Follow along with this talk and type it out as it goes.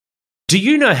Do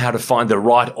you know how to find the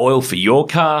right oil for your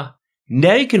car?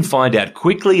 Now you can find out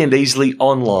quickly and easily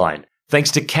online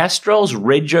thanks to Castrol's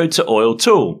Rego to Oil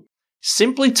tool.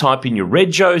 Simply type in your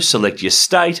Rego, select your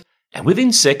state, and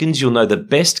within seconds you'll know the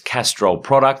best Castrol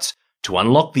products to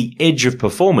unlock the edge of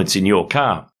performance in your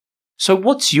car. So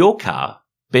what's your car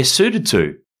best suited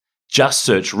to? Just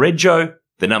search Rego,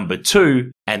 the number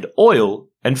 2, and oil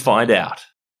and find out.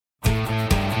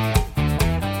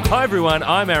 Hi everyone,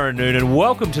 I'm Aaron Noon and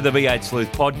welcome to the V8 Sleuth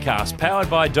Podcast powered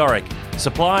by Doric,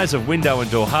 suppliers of window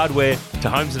and door hardware to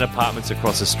homes and apartments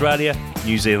across Australia,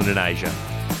 New Zealand and Asia.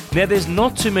 Now there's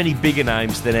not too many bigger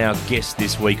names than our guest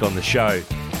this week on the show.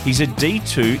 He's a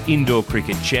D2 indoor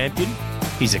cricket champion,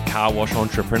 he's a car wash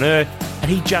entrepreneur, and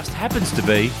he just happens to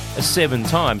be a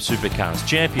 7-time Supercars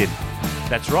champion.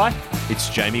 That's right, it's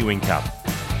Jamie Whincup.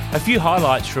 A few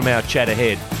highlights from our chat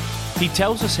ahead. He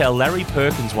tells us how Larry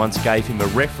Perkins once gave him a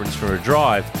reference for a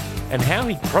drive and how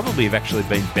he'd probably have actually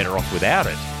been better off without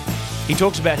it. He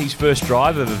talks about his first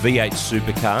drive of a V8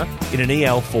 supercar in an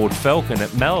EL Ford Falcon at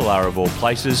Mallala of all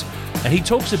places, and he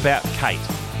talks about Kate,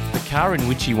 the car in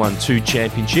which he won 2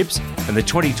 championships and the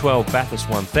 2012 Bathurst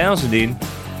 1000 in.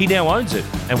 He now owns it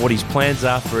and what his plans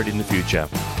are for it in the future.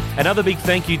 Another big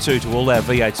thank you to all our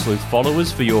V8 Sleuth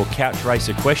followers for your couch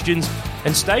racer questions,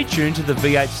 and stay tuned to the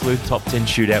V8 Sleuth Top 10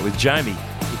 Shootout with Jamie.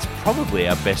 It's probably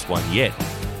our best one yet.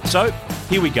 So,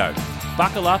 here we go.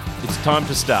 Buckle up, it's time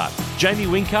to start. Jamie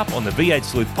Whincup on the V8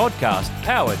 Sleuth Podcast,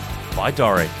 powered by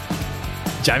Doric.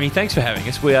 Jamie, thanks for having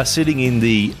us. We are sitting in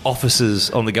the offices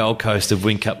on the Gold Coast of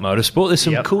Whincup Motorsport. There's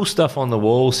some cool stuff on the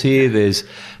walls here. There's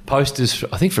posters,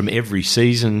 I think, from every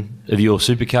season of your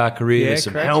supercar career. There's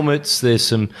some helmets.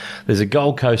 There's a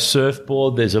Gold Coast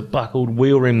surfboard. There's a buckled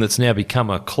wheel rim that's now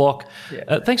become a clock.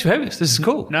 Yeah. Thanks for having us. This is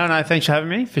cool. No, thanks for having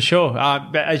me, for sure.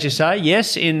 But as you say,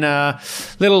 yes, in a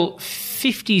little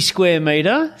 50 square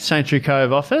metre Saintry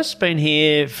Cove office. Been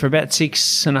here for about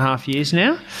 6.5 years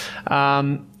now.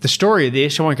 The story of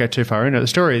this, I won't go too far into it. The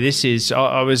story of this is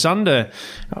I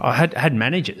had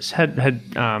managers, had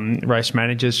race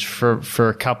managers for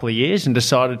a couple of years, and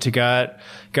decided to go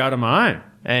to my own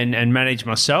and manage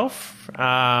myself.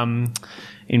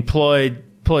 Employed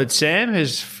Sam,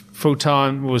 who's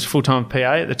full-time PA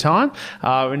at the time.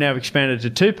 We now expanded to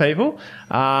 2 people,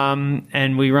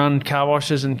 and we run car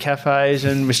washes and cafes,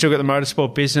 and we still got the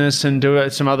motorsport business and do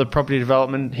some other property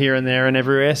development here and there and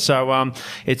everywhere. So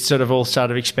it's sort of all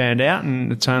started to expand out,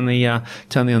 and it's only on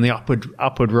the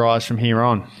upward rise from here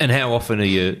on. And how often are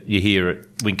you here at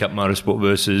Whincup Motorsport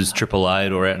versus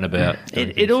AAA or out and about?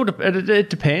 It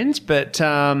depends, but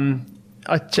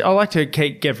I like to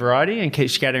get variety and keep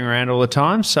scattering around all the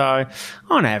time. So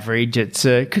on average, it's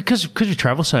because we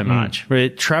travel so much.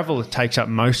 Travel takes up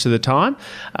most of the time.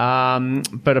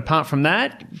 But apart from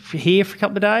that, here for a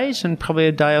couple of days and probably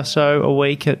a day or so a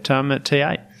week at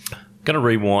T8. Going to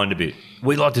rewind a bit.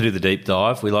 We like to do the deep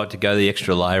dive. We like to go the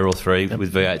extra layer or 3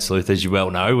 with V8 Sleuth, as you well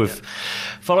know. We've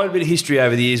followed a bit of history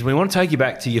over the years. We want to take you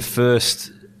back to your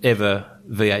first ever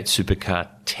V8 supercar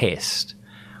test,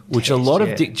 which a lot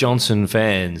of Dick Johnson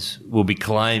fans will be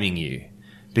claiming you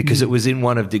because it was in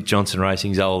one of Dick Johnson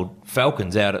Racing's old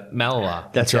Falcons out at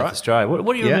Mallala in South Australia.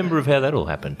 What do you remember of how that all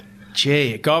happened?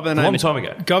 Gee, a guy by the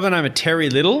name of Terry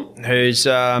Little, who's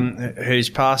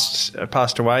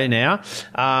passed away now.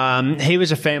 He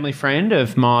was a family friend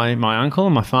of my uncle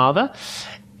and my father,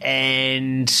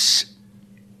 and so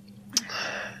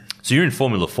you're in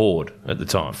Formula Ford at the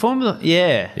time.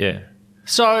 Yeah.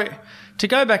 So to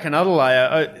go back another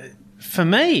layer, for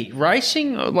me,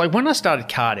 racing, like when I started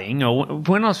karting, or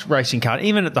when I was racing kart,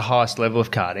 even at the highest level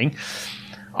of karting,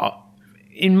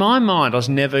 in my mind, I was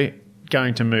never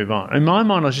going to move on. In my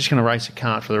mind, I was just going to race a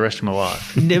kart for the rest of my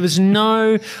life. There was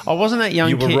I wasn't that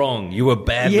young kid. You were wrong. You were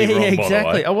badly wrong, exactly. by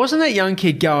the way. I wasn't that young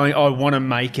kid going, I want to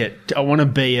make it. I want to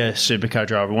be a supercar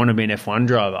driver. I want to be an F1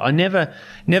 driver. I never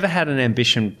had an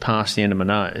ambition past the end of my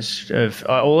nose.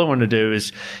 All I wanted to do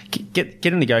is get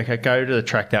in the go-kart, go to the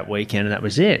track that weekend, and that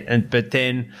was it.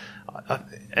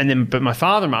 But my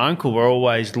father and my uncle were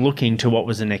always looking to what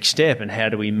was the next step and how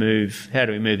do we move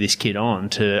this kid on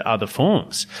to other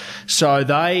forms. So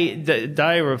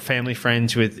they were family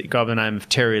friends with a guy by the name of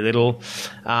Terry Little.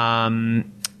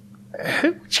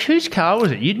 Whose car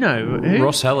was it? You'd know. Who?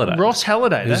 Ross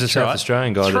Halliday. That's a South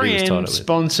Australian guy that he was tied up with.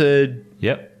 Sponsored.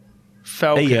 Yep.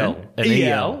 Falcon.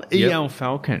 EL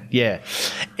Falcon. Yeah.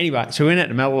 Anyway, so we went out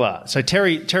to Mallala. So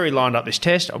Terry lined up this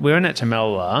test. We went out to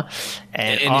Mallala,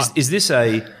 and is this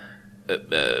a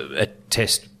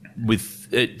test with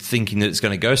thinking that it's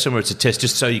going to go somewhere? It's a test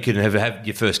just so you can have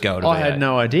your first go at a V8? I had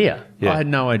no idea. Yeah. I had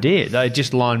no idea. They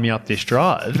just lined me up this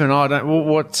drive, and I don't. Well,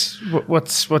 what's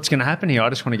going to happen here? I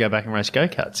just want to go back and race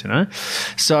go-karts, you know.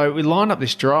 So we lined up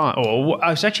this drive. Or I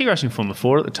was actually racing Formula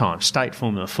Ford at the time, state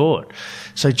Formula Ford.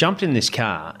 So jumped in this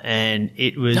car, and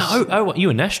it was. No, you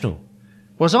were national.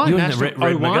 Was I you national? Red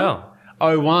McGull.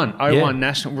 01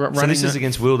 national. So this is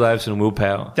against Will Davison and Will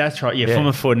Power. That's right, yeah,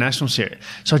 Formula Ford National Series.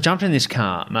 So I jumped in this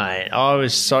car, mate. I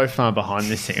was so far behind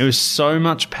this thing. It was so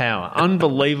much power,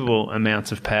 unbelievable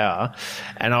amounts of power,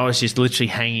 and I was just literally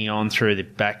hanging on through the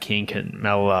back kink at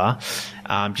Malala,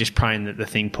 just praying that the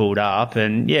thing pulled up,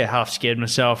 and half scared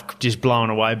myself, just blown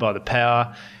away by the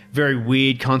power. Very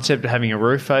weird concept of having a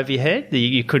roof over your head.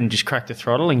 You couldn't just crack the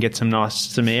throttle and get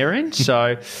some air in.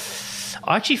 So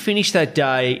I actually finished that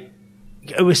day.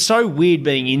 It was so weird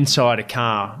being inside a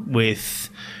car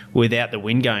without the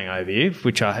wind going over you,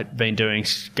 which I had been doing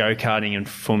go-karting and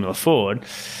Formula Ford.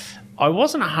 I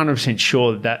wasn't 100%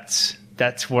 sure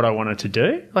that's what I wanted to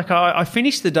do. Like I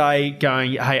finished the day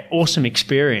going, hey, awesome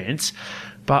experience,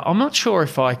 but I'm not sure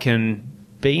if I can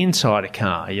be inside a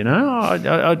car, you know.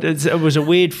 It was a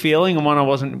weird feeling and one I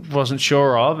wasn't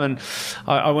sure of, and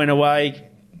I went away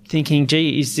thinking,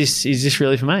 gee, is this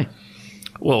really for me?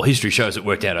 Well, history shows it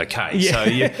worked out okay. Yeah. So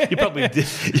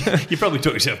you probably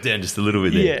took yourself down just a little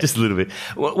bit there, just a little bit.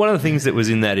 One of the things that was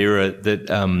in that era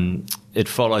that it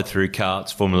followed through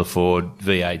karts, Formula Ford,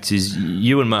 V8s is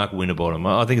you and Mark Winterbottom.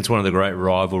 I think it's one of the great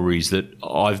rivalries that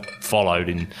I've followed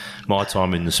in my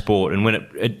time in the sport. And when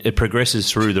it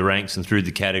progresses through the ranks and through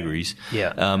the categories,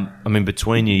 I mean,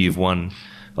 between you, you've won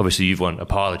a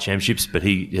pile of championships, but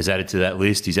he has added to that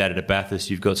list. He's added a Bathurst.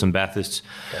 You've got some Bathursts.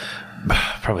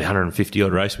 Probably 150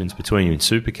 odd race wins between you in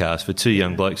supercars for two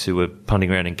young blokes who were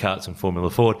punting around in karts and Formula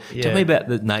Ford. Tell me about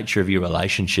the nature of your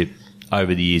relationship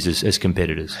over the years as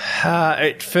competitors.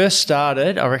 It first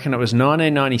started, I reckon it was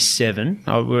 1997.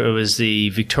 It was the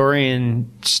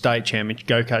Victorian State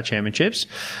Go-Kart Championships.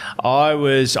 I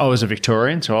was a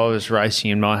Victorian, so I was racing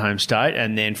in my home state,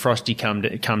 and then Frosty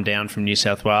come down from New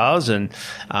South Wales, and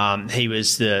he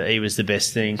was the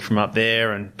best thing from up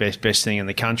there and best thing in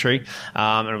the country.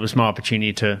 And it was my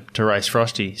opportunity to race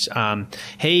Frosties.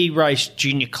 He raced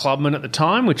junior clubman at the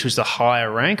time, which was the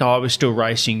higher rank. I was still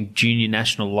racing junior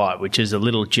national light, which is a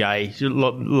little J,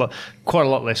 quite a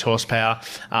lot less horsepower,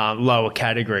 lower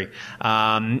category.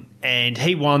 And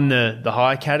he won the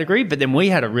higher category, but then we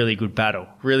had a really good battle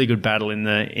in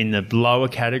the lower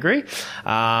category.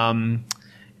 And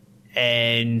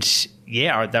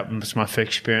that was my first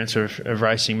experience of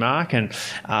racing Mark.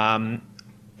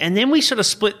 And then we sort of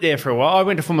split there for a while. I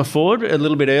went to Formula Ford a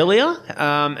little bit earlier,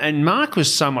 and Mark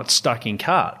was somewhat stuck in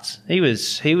karts.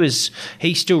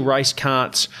 He still raced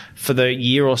karts for the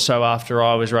year or so after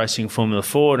I was racing Formula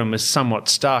Ford, and was somewhat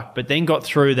stuck. But then got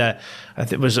through that. I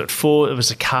think it was a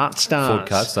Kart Stars. Ford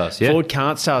Kart Stars, yeah. Ford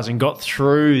Kart Stars, and got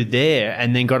through there,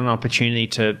 and then got an opportunity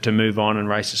to move on and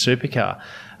race a supercar.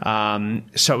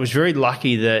 So it was very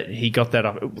lucky that he got that.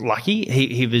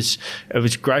 It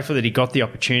was grateful that he got the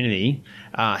opportunity.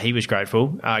 He was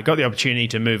grateful. Got the opportunity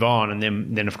to move on, and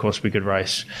then of course we could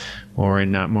race more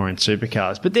in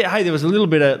supercars. But there was a little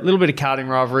bit of karting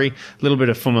rivalry, a little bit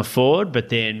of Formula Ford, but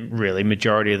then really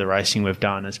majority of the racing we've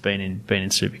done has been in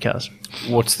supercars.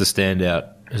 What's the standout?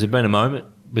 Has there been a moment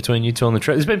between you two on the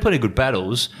track? There's been plenty of good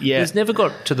battles. Yeah, it's never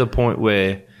got to the point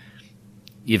where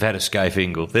you've had a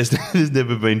scafingle. There's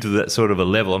never been to that sort of a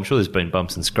level. I'm sure there's been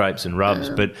bumps and scrapes and rubs,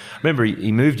 but remember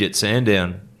he moved you at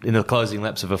Sandown in the closing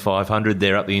laps of a 500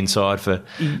 there up the inside for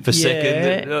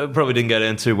second. It probably didn't go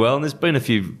down too well, and there's been a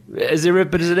few. Has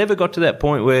it ever got to that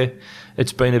point where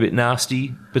it's been a bit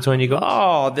nasty between you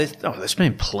guys? There's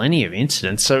been plenty of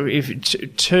incidents. So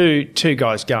if two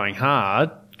guys going hard,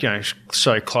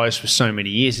 so close for so many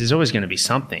years, there's always going to be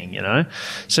something, you know.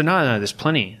 So no, there's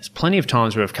plenty of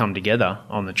times where we've come together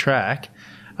on the track.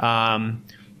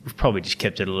 We've probably just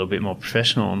kept it a little bit more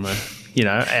professional on the,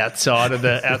 outside of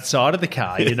the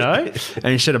car,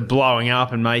 and instead of blowing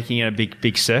up and making a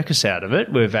big circus out of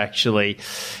it, we've actually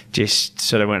just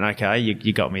sort of went, okay,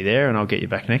 you got me there, and I'll get you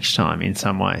back next time in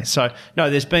some way. So no,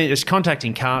 there's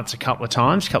contacting karts a couple of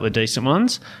times, a couple of decent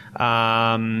ones.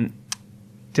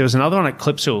 There was another one at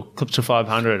Clipsal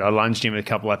 500. I lunged him with a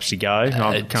couple laps to go.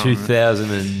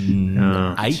 2008,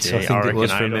 I think it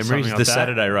was from memory. The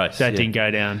Saturday race. That didn't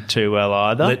go down too well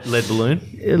either. Lead balloon?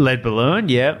 Lead balloon,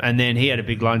 yeah. And then he had a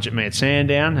big lunge at me at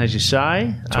Sandown, as you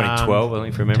say. 2012, I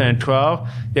think, from memory. 2012.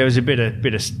 There was a bit of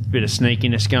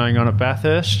sneakiness going on at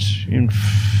Bathurst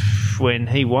when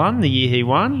he won, the year he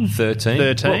won.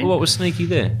 13. What was sneaky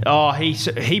there? Oh,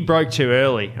 he broke too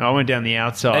early. I went down the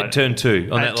outside. At turn 2,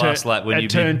 on that last lap. At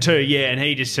turn 2, yeah, and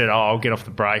he just said, I'll get off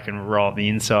the brake and roll up the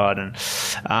inside. And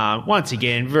once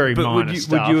again, very minor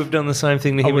stuff. Would you have done the same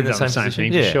thing to him in the same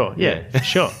thing? For sure. Yeah, for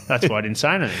sure. That's why I didn't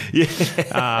say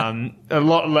anything. A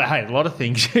lot of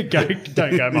things don't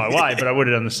go my way, but I would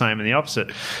have done the same in the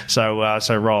opposite.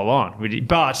 So roll on.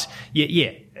 But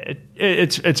yeah.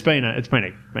 It's been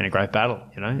a great battle,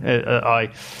 you know.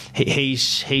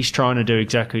 He's trying to do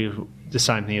exactly the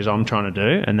same thing as I'm trying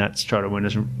to do, and that's try to win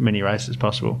as many races as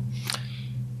possible.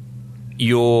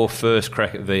 Your first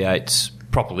crack at V8s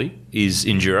properly is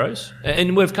enduros,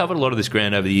 and we've covered a lot of this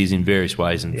ground over the years in various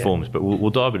ways and forms, but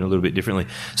we'll dive in a little bit differently.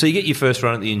 So you get your first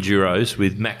run at the enduros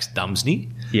with Max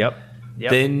Dumsney. Yep.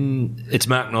 Then it's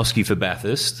Mark Noske for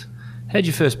Bathurst. How'd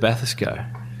your first Bathurst go?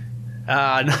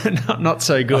 Not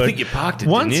so good. I think you parked it,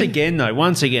 Once again,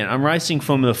 I'm racing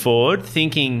Formula Ford,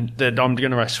 thinking that I'm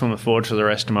going to race Formula Ford for the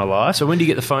rest of my life. So when do you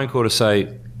get the phone call to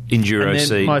say, Enduro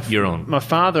C, you're on? My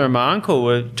father and my uncle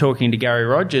were talking to Gary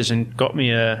Rogers and got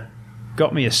me a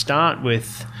start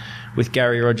with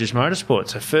Gary Rogers Motorsports.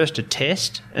 So first a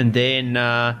test, and then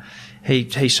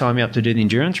he signed me up to do the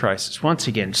endurance races. Once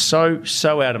again, so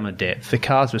out of my depth. The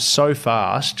cars were so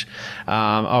fast.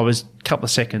 I was a couple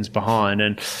of seconds behind,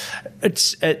 and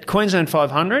it's at Queensland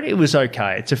 500. It was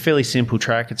okay. It's a fairly simple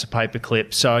track. It's a paper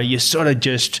clip, so you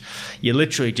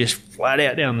literally just flat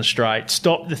out down the straight,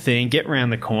 stop the thing, get around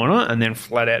the corner, and then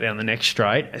flat out down the next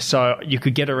straight. So you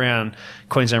could get around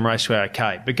Queensland Raceway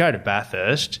okay, but go to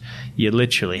Bathurst, you're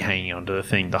literally hanging onto the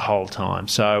thing the whole time.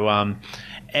 So.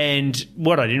 And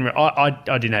what I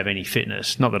didn't have any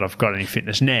fitness. Not that I've got any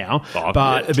fitness now,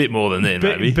 but a bit more than then,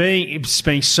 maybe.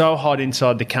 Being so hot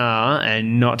inside the car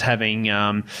and not having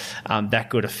that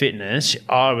good of fitness,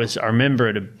 I remember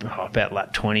at about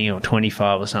lap 20 or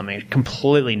 25 or something,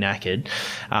 completely knackered,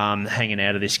 hanging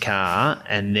out of this car,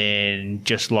 and then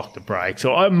just locked the brakes.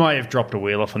 Or I may have dropped a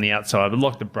wheel off on the outside, but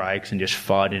locked the brakes and just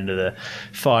fired into the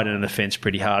fence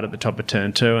pretty hard at the top of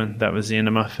turn 2, and that was the end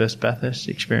of my first Bathurst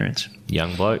experience.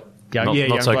 Young bloke.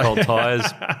 Not so cold tyres.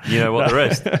 You know what, the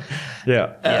rest.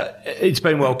 Yeah. It's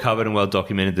been well covered and well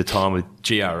documented, the time with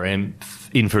GRM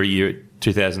in for a year at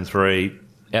 2003,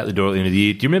 out the door at the end of the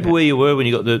year. Do you remember where you were when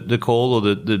you got the call or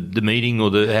the meeting or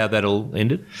how that all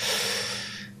ended?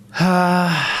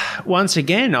 Once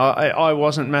again, I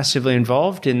wasn't massively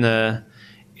involved in the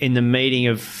meeting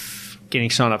of getting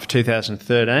signed up for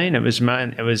 2013. It was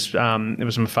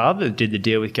my father that did the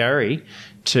deal with Gary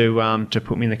to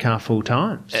put me in the car full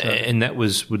time. So. And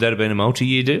would that have been a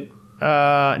multi-year deal?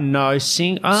 No,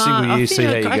 single year. See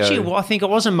how you go. I think it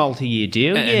was a multi-year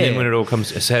deal. And then when it all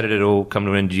comes, how did it all come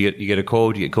to an end? Did you get a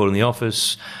call? Did you get called in the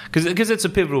office? Because it's a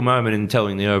pivotal moment in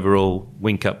telling the overall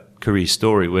Whincup career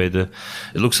story where it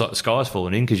looks like the sky's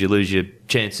falling in because you lose your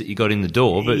chance that you got in the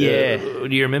door. But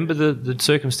do you remember the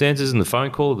circumstances and the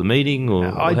phone call, the meeting?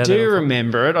 I do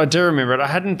remember it. I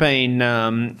hadn't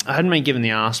been given the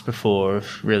ask before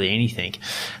of really anything.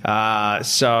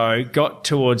 So got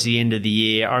towards the end of the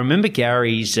year. I remember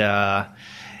Gary's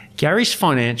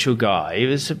financial guy. He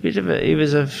was a bit of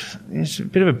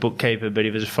a bookkeeper, but he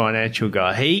was a financial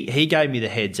guy. He gave me the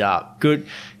heads up. Good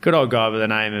old guy by the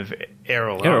name of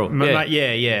Errol.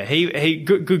 Yeah. He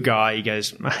good guy. He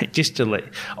goes, mate, just to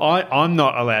I'm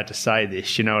not allowed to say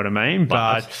this, you know what I mean?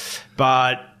 But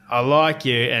I like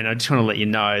you, and I just want to let you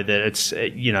know that it's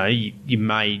you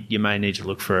may need to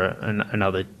look for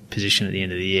another position at the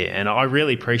end of the year, and I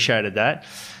really appreciated that.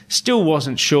 Still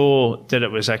wasn't sure that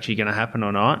it was actually going to happen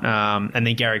or not. And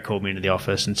then Gary called me into the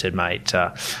office and said, mate,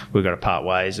 we've got to part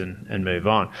ways and move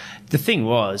on. The thing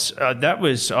was,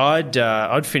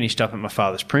 I'd finished up at my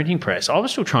father's printing press. I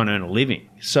was still trying to earn a living.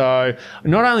 So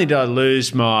not only did I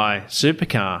lose my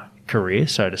supercar career,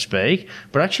 so to speak,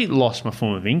 but I actually lost my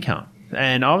form of income.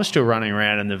 And I was still running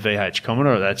around in the V8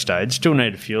 Commodore at that stage. Still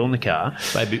needed fuel in the car.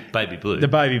 Baby blue. The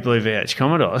baby blue V8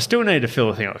 Commodore. I still needed to fill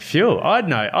the thing up with fuel. I had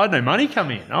no money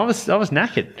coming in. I was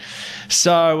knackered.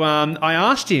 So I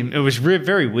asked him. It was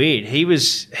very weird. He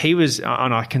was,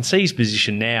 and I can see his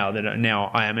position now that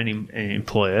I am an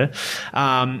employer.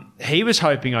 He was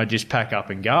hoping I'd just pack up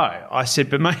and go. I said,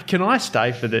 but mate, can I stay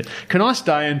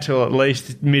until at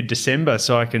least mid-December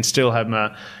so I can still have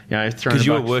my, because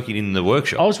you were working in the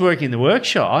workshop. I was working in the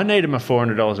workshop. I needed my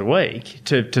 $400 a week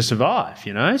to survive,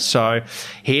 So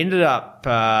he ended up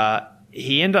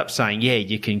saying, yeah,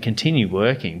 you can continue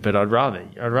working, but I'd rather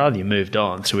you moved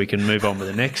on so we can move on with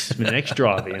the next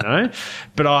driver,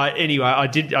 But I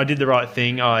did the right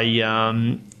thing. I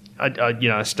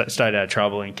stayed out of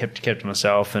trouble and kept to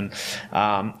myself, and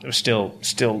still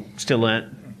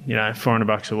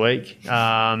 $400 a week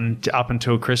up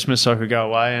until Christmas, so I could go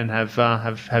away and have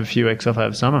a few weeks off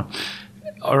over summer.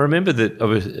 I remember that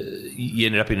you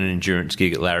ended up in an endurance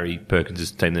gig at Larry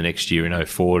Perkins' team the next year in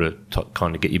 2004 to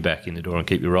kind of get you back in the door and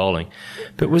keep you rolling.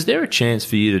 But was there a chance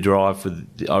for you to drive for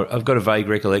I've got a vague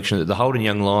recollection that the Holden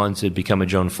Young Lions had become a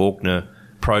John Faulkner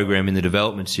program in the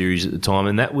development series at the time,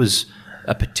 and that was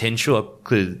a potential.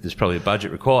 Clearly, there's probably a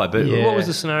budget required, but what was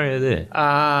the scenario there?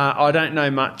 I don't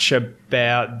know much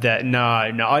about that.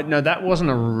 No, that wasn't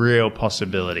a real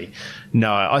possibility.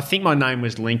 No, I think my name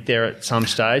was linked there at some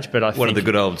stage, but I think one of the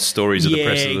good old stories of the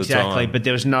press at the time. Exactly. But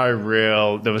there was no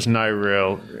real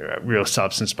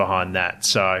substance behind that.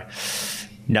 So.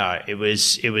 No, it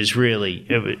was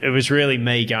really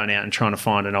me going out and trying to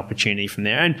find an opportunity from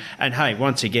there. And hey,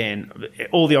 once again,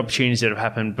 all the opportunities that have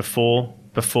happened before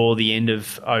the end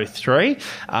of 2003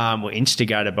 were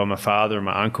instigated by my father and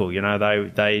my uncle.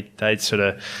 They sort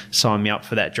of signed me up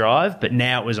for that drive, but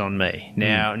now it was on me.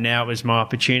 Now it was my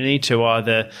opportunity to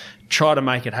either try to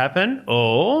make it happen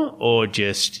or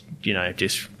just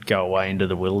go away into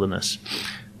the wilderness.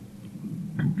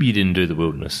 You didn't do the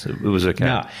wilderness. It was okay.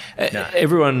 No.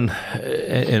 Everyone,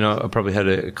 and I probably had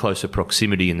a closer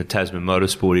proximity in the Tasman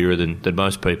motorsport era than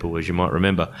most people, as you might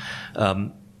remember.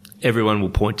 Everyone will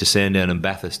point to Sandown and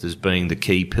Bathurst as being the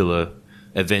key pillar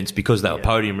events because they were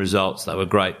podium results, they were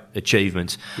great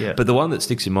achievements. Yeah. But the one that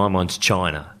sticks in my mind is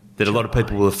China, that a lot of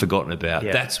people will have forgotten about.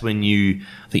 Yeah. That's when I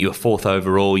think you were fourth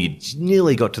overall, you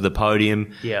nearly got to the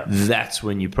podium. Yeah. That's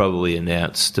when you probably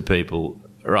announced to people,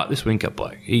 right, this Whincup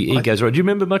bloke, he goes right. Do you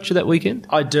remember much of that weekend?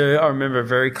 I do. I remember it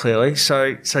very clearly.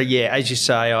 So yeah, as you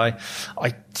say, I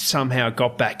somehow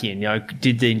got back in.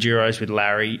 Did the enduros with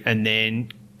Larry, and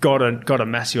then got a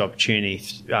massive opportunity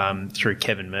through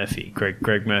Kevin Murphy,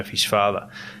 Greg Murphy's father.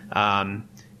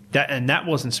 That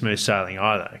wasn't smooth sailing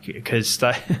either, because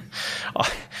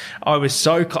I was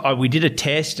we did a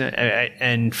test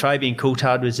and Fabian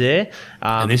Coulthard was there.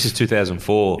 And this is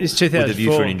 2004. It's 2004. With a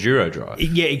view for an enduro drive.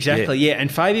 Yeah, exactly. Yeah.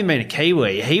 And Fabian being a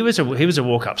Kiwi, he was a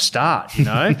walk up start, and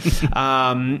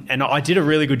I did a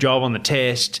really good job on the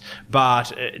test,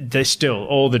 but there's still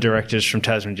all the directors from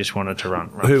Tasman just wanted to run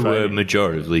who Fabian. Were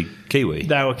majority Kiwi.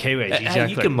 They were Kiwis,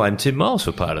 exactly. You can blame Tim Miles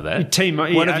for part of that.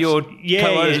 One of your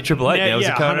co-owners at Triple Eight now is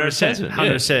a co-owner at Tasman.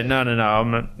 100%. No.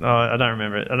 I don't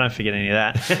remember it. I don't forget any of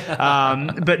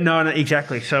that. But no,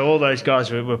 exactly. So all those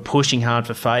guys were pushing hard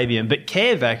for Fabian. But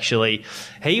Kev, actually,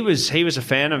 he was a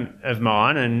fan of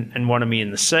mine and wanted me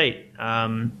in the seat.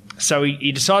 So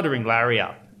he decided to ring Larry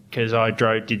up, because I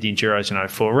did the Enduros in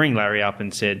 2004. Ring Larry up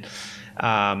and said,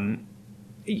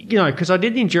 because I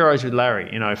did the Enduros with Larry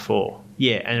in 2004.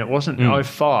 Yeah, and it wasn't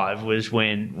 2005 was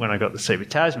when I got the seat with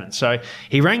Tasman. So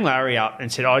he rang Larry up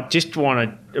and said, I just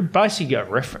want to basically get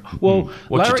a reference. Well,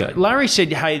 Larry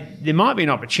said, hey, there might be an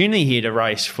opportunity here to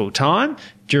race full time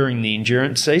during the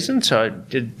endurance season. So I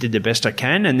did the best I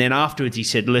can. And then afterwards he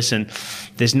said, listen,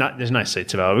 there's no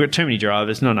seats available. We've got too many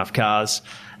drivers, not enough cars.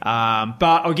 But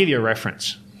I'll give you a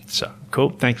reference. So,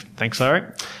 cool. Thanks, Larry.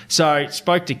 So,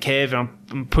 spoke to Kev, and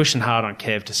I'm pushing hard on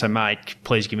Kev to say, mate,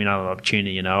 please give me another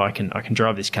opportunity. I can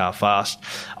drive this car fast.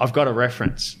 I've got a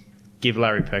reference. Give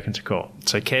Larry Perkins a call.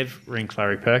 So, Kev rings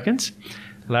Larry Perkins.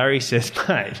 Larry says,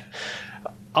 mate,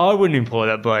 I wouldn't employ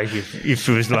that bloke if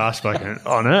it was the last bloke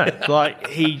on earth. Like,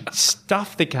 he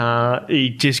stuffed the car. He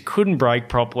just couldn't brake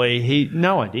properly.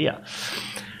 No idea.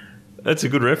 That's a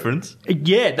good reference.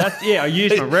 Yeah, I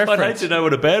used my reference. I'd hate to know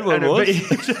what a bad one was.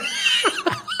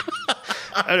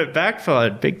 And it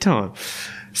backfired big time.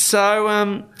 So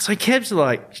Kev's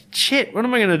like, shit, what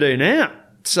am I going to do now?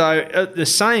 So the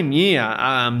same year,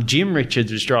 Jim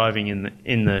Richards was driving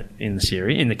in the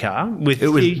series in the car with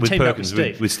Perkins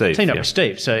with Steve. Teamed up with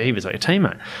Steve, so he was like a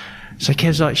teammate. So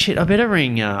Kev's like, shit, I better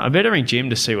ring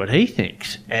Jim to see what he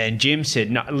thinks. And Jim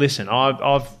said, no, listen,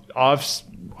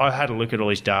 I had a look at all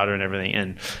his data and everything,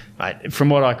 and mate, from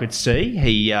what I could see,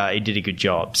 he did a good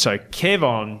job. So Kev,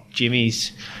 on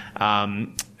Jimmy's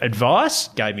advice,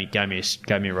 gave me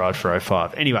a ride for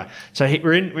 2005. Anyway, so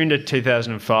we're into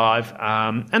 2005,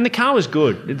 and the car was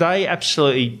good. They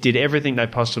absolutely did everything they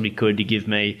possibly could to give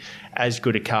me as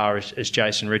good a car as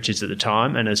Jason Richards at the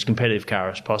time, and as competitive a car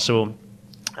as possible.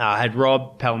 I had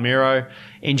Rob Palmiro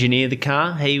engineer the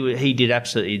car. He did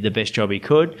absolutely the best job he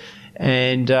could.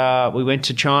 And we went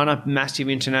to China, massive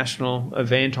international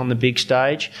event on the big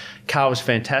stage. Car was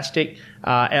fantastic.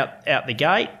 Out the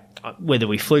gate, whether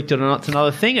we fluked it or not, it's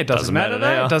another thing. It doesn't matter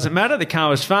now. It doesn't matter. The car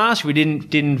was fast. We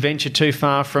didn't venture too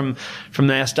far from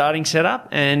our starting setup,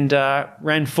 and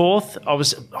ran fourth. I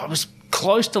was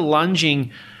close to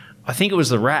lunging I think it was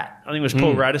the Rat. I think it was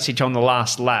Paul Radisich on the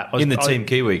last lap. In the Team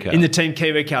Kiwi car. In the Team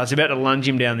Kiwi car. I was about to lunge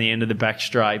him down the end of the back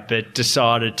straight, but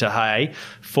decided to, hey,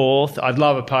 fourth. I'd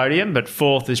love a podium, but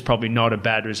fourth is probably not a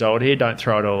bad result here. Don't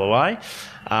throw it all away.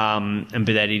 And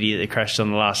be that idiot that crashed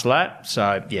on the last lap.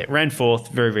 So, yeah, ran fourth,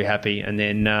 very, very happy, and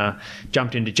then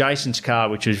jumped into Jason's car,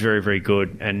 which was very, very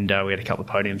good, and we had a couple of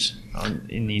podiums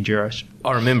in the Enduros.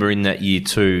 I remember in that year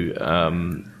too,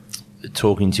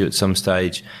 talking to you at some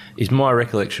stage, is my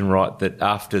recollection right that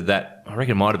after that, I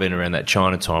reckon it might have been around that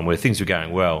China time where things were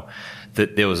going well,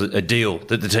 that there was a deal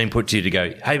that the team put to you to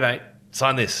go, hey, mate,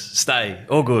 sign this, stay,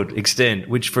 all good, extend,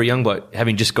 which for a young bloke,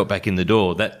 having just got back in the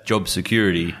door, that job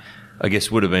security, I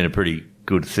guess, would have been a pretty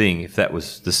good thing if that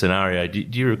was the scenario. Do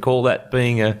you recall that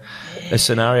being a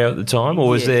scenario at the time, or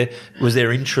was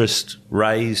there interest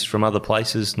raised from other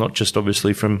places, not just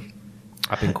obviously from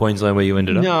up in Queensland where you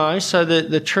ended up? No, so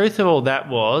the truth of all that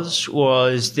was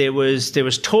there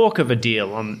was talk of a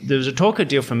deal. There was a talk of a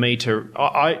deal for me to.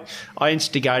 I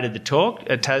instigated the talk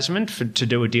at Tasman to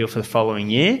do a deal for the following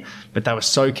year, but they were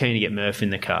so keen to get Murph in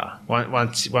the car.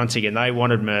 Once again, they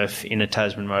wanted Murph in a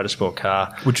Tasman Motorsport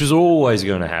car, which was always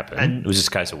going to happen. And it was just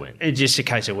a case of when. It's just a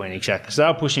case of when, exactly. So they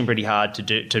were pushing pretty hard to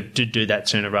do that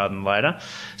sooner rather than later.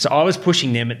 So I was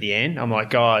pushing them at the end. I'm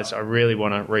like, guys, I really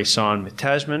want to re-sign with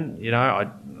Tasman. You know,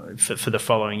 for the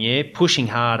following year, pushing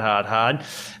hard.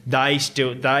 They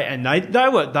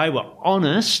were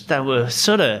honest. They were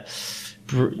sort of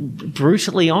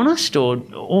brutally honest,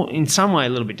 or in some way a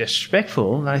little bit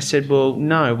disrespectful. They said, "Well,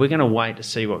 no, we're going to wait to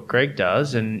see what Greg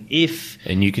does, and if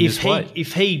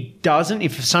he doesn't,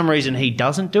 if for some reason he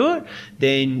doesn't do it,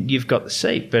 then you've got the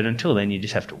seat. But until then, you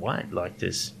just have to wait. Like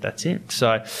this, that's it." So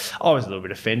I was a little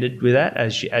bit offended with that,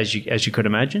 as you could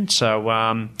imagine.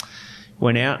 So.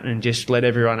 Went out and just let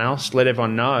everyone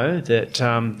know that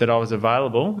that I was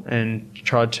available, and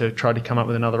tried to come up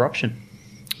with another option.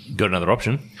 Got another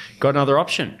option.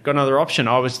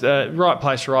 I was the right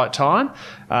place, right time.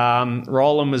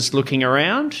 Roland was looking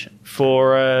around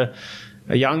for a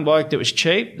young bloke that was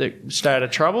cheap, that stayed out of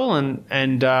trouble,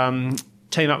 and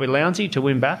team up with Lounsey to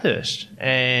win Bathurst.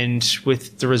 And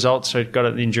with the results I got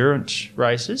at the endurance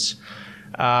races.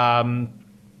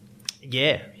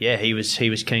 Yeah, he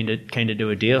was keen to do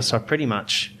a deal. So I pretty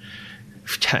much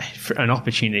an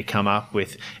opportunity to come up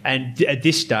with. And at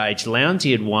this stage,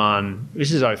 Lounsey had won.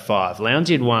 This is 05.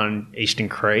 Lounsey had won Eastern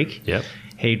Creek. Yep.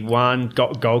 He'd won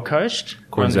Gold Coast.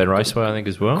 Queensland Raceway, I think,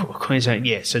 as well. Queensland,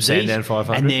 yeah. So Sandown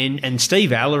 500. And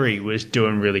Steve Allery was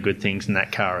doing really good things in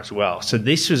that car as well. So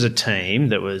this was a team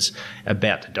that was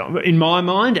about to dominate. In my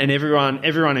mind, and everyone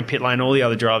in pit lane, all the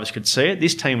other drivers could see it,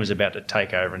 this team was about to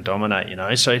take over and dominate, you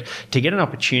know. So to get an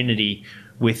opportunity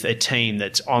with a team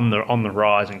that's on the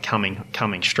rise and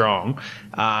coming strong,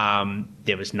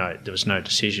 there was no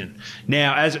decision.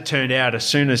 Now, as it turned out, as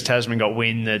soon as Tasman got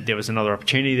wind that there was another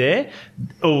opportunity there,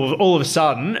 all of a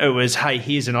sudden it was, hey,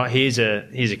 here's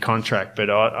a contract. But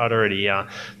I'd already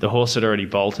the horse had already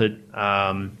bolted.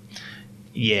 And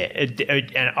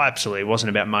absolutely, it wasn't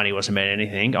about money, it wasn't about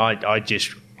anything.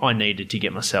 I needed to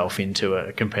get myself into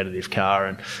a competitive car,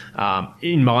 and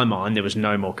in my mind, there was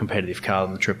no more competitive car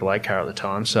than the AAA car at the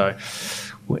time. So,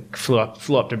 flew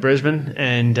up to Brisbane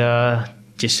and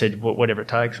just said, whatever it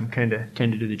takes, I'm keen to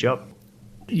do the job.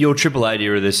 Your AAA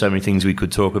era, there's so many things we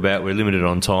could talk about. We're limited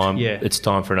on time. Yeah. It's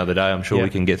time for another day. I'm sure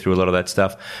we can get through a lot of that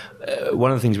stuff.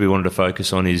 One of the things we wanted to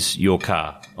focus on is your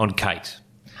car, on Kate.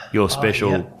 Your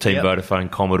special Team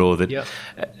Vodafone Commodore that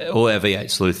all our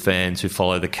V8 Sleuth fans who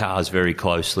follow the cars very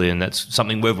closely, and that's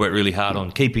something we've worked really hard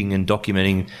on, keeping and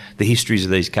documenting the histories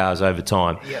of these cars over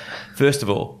time. Yep. First of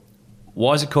all,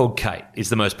 why is it called Kate? Is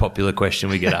the most popular question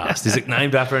we get asked. Is it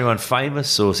named after anyone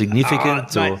famous or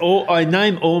significant? Mate, I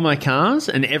name all my cars,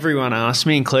 and everyone asks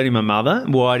me, including my mother,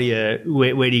 where do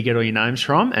you get all your names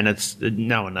from? And it's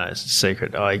no one knows. It's a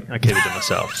secret. I keep it to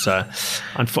myself. So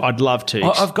I'd love to.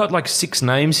 I've got like 6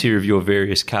 names here of your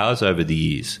various cars over the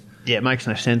years. Yeah, it makes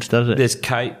no sense, does it? There's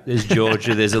Kate, there's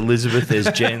Georgia, there's Elizabeth,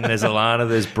 there's Jen, there's Alana,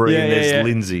 there's Brie, and there's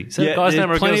Lindsay. So guys name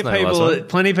or girl's name?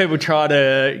 Plenty of people try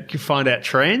to find out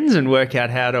trends and work out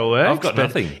how to work. I've got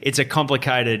nothing. It's a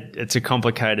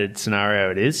complicated scenario.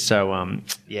 It is. So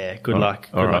good luck.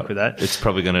 Good luck with that. It's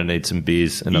probably going to need some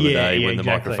beers another day when the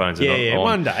microphones are not on.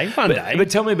 One day.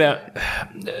 But tell me about.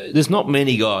 There's not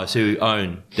many guys who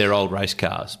own their old race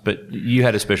cars, but you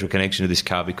had a special connection to this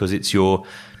car because it's your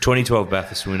 2012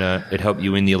 Bathurst winner. It helped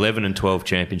you win the 11 and 12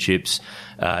 championships.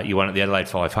 You won at the Adelaide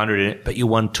 500 in it, but you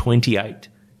won 28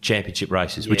 championship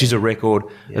races, which is a record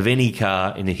of any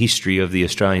car in the history of the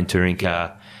Australian touring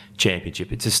car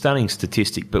championship. It's a stunning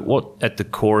statistic, but what at the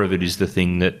core of it is the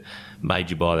thing that made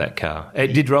you buy that car?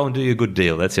 Did Roland do you a good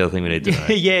deal? That's the other thing we need to know.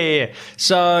 Yeah.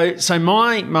 So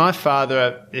my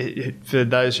father, for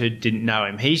those who didn't know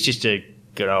him, he's just a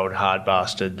good old hard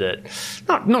bastard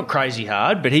that not crazy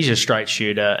hard, but he's a straight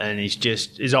shooter and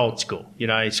he's old school. You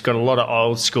know, he's got a lot of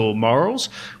old school morals,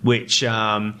 which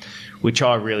I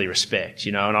really respect.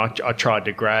 You know, and I tried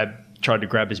to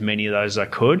grab as many of those as I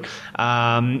could.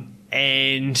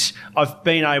 And I've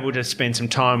been able to spend some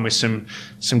time with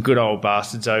some good old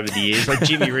bastards over the years. Like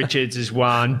Jimmy Richards is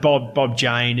one, Bob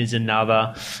Jane is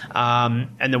another.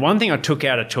 And the one thing I took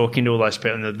out of talking to all those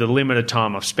people, and the limited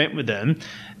time I've spent with them,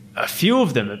 a few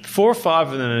of them, 4 or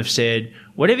 5 of them have said,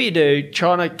 whatever you do,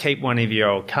 try to keep one of your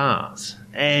old cars.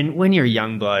 And when you're a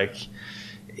young bloke,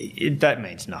 that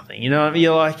means nothing, you know.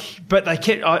 You're like, but they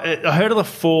kept. I heard of the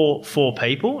four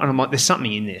people, and I'm like, there's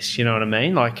something in this, you know what I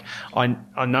mean? Like,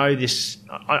 I know this.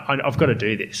 I've got to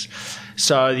do this.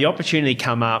 So the opportunity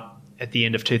come up at the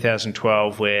end of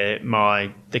 2012, where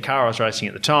the car I was racing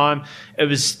at the time,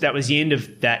 that was the end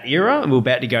of that era, and we were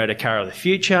about to go to Car of the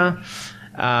Future.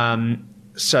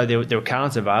 So there were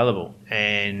cars available,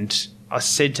 and I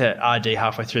said to RD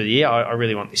halfway through the year, I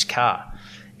really want this car.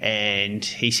 And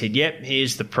he said, yep,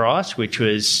 here's the price, which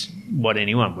was what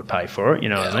anyone would pay for it, you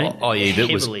know what I mean? Oh,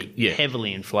 yeah,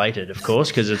 heavily inflated, of course,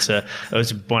 because that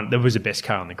was the best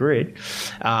car on the grid.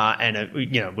 And it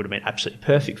would have been absolutely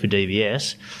perfect for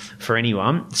DBS, for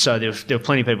anyone. So there were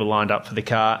plenty of people lined up for the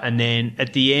car. And then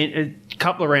at the end, a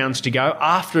couple of rounds to go,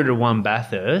 after it had won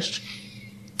Bathurst.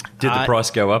 Did the price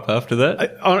go up after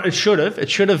that? It should have. It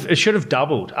should have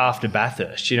doubled after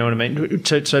Bathurst. You know what I mean?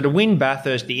 So to win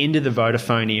Bathurst, the end of the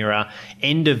Vodafone era,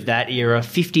 end of that era,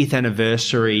 50th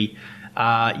anniversary.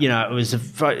 It was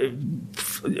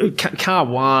car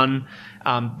won.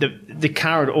 The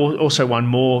car had also won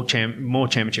more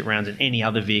championship rounds than any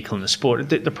other vehicle in the sport.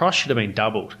 The price should have been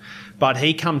doubled, but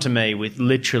he come to me with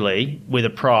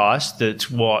a price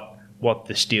that's what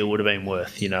the steal would have been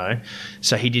worth, you know.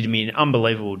 So he did me an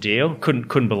unbelievable deal.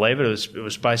 Couldn't believe it. It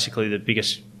was basically the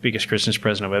biggest Christmas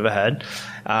present I've ever had.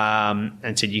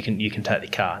 And said you can take the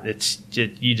car.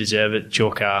 You deserve it. It's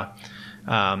your car.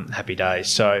 Happy days.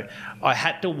 So I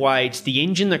had to wait. The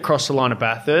engine that crossed the line of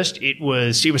Bathurst, it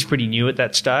was pretty new at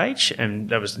that stage,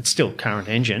 and it's still a current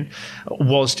engine.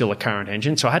 Was still a current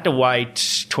engine. So I had to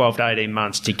wait 12 to 18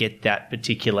 months to get that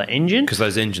particular engine. Because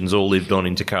those engines all lived on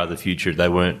into Car of the Future. They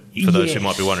weren't, for those who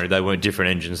might be wondering, they weren't different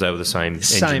engines. They were the same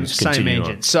engines. Same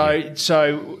engine.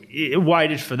 So it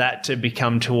waited for that to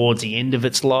become towards the end of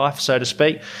its life, so to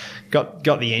speak. Got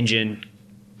the engine,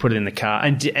 put it in the car,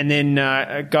 and then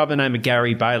a guy by the name of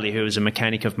Gary Bailey, who was a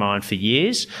mechanic of mine for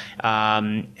years,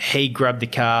 he grabbed the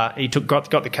car. He got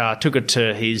the car, took it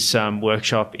to his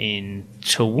workshop in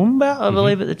Toowoomba, I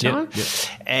believe, at the time,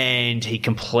 and he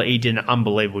did an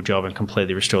unbelievable job and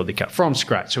completely restored the car from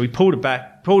scratch. So he pulled it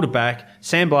back,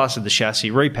 sandblasted the chassis,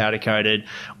 repowder coated,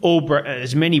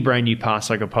 as many brand new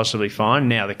parts I could possibly find.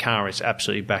 Now the car is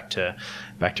absolutely back to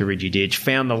Ridgy Ditch.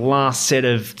 Found the last set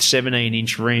of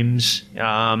 17-inch rims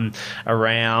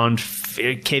around.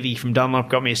 Kevy from Dunlop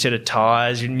got me a set of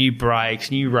tyres, new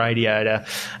brakes, new radiator,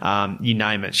 you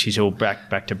name it. She's all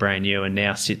back to brand new, and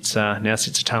now sits at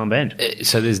Tail and Bend.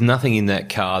 So there's nothing in that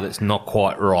car that's not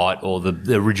quite right, or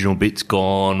the original bit's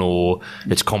gone, or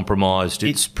it's compromised.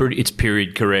 It's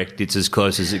period correct. It's as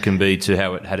close as it can be to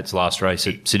how it had its last race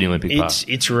at Sydney Olympic Park.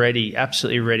 It's ready,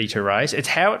 absolutely ready to race. It's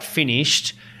how it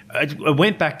finished. I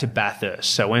went back to Bathurst,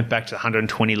 so I went back to the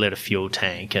 120-litre fuel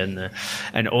tank and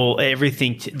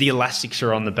everything. The elastics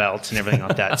are on the belts and everything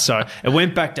like that. So it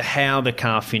went back to how the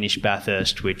car finished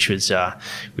Bathurst, which is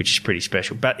pretty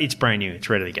special. But it's brand new; it's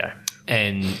ready to go.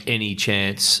 And any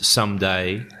chance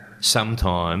someday,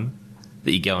 sometime,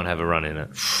 that you go and have a run in it?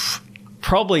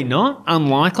 Probably not.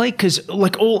 Unlikely, because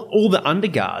like all the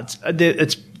underguards,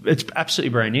 it's absolutely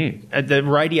brand new. The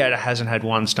radiator hasn't had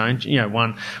one stone,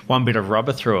 one bit of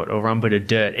rubber through it or one bit of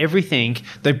dirt. Everything,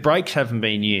 the brakes haven't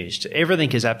been used.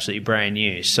 Everything is absolutely brand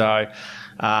new. So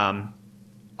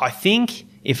I think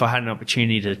if I had an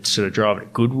opportunity to sort of drive it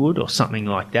at Goodwood or something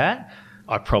like that,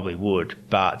 I probably would.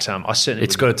 But I certainly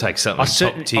it's got to take something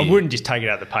top tier. I wouldn't just take it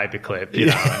out of the paperclip, and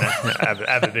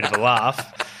have a bit of a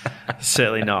laugh.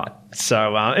 Certainly not.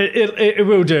 So it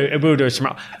will do. It will do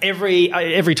some. Every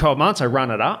 12 months, I run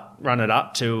it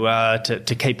up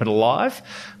to keep it alive.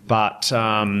 But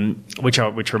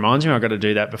which reminds me, I've got to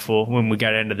do that before when we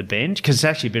go down to the bend, because it's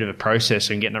actually a bit of a process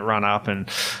and getting it run up and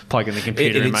plug in the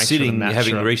computer and make sure the maps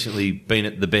having recently been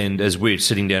at the bend as we're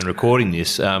sitting down recording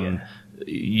this.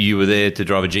 you were there to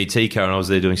drive a GT car and I was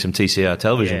there doing some TCR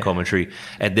television commentary,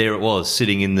 and there it was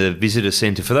sitting in the visitor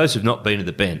centre. For those who've not been to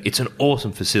the Bend, it's an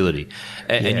awesome facility,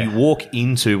 and you walk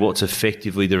into what's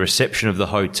effectively the reception of the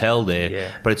hotel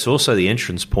there, but it's also the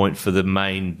entrance point for the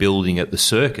main building at the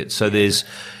circuit. So there's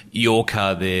your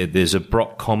car there's a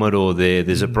Brock Commodore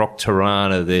there's a Brock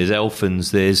Tirana, there's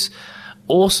Elfins, there's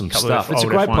awesome stuff. It's a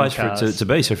great place for it to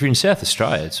be. So if you're in South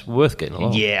Australia, it's worth getting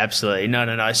along. Yeah, absolutely.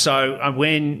 No. So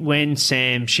when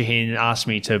Sam Shaheen asked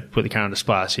me to put the car on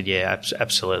display, I said, yeah,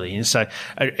 absolutely. And so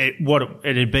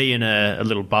it'd be in a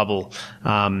little bubble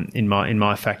in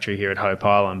my factory here at Hope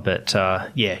Island. But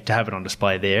to have it on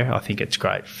display there, I think it's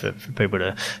great for people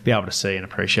to be able to see and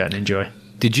appreciate and enjoy.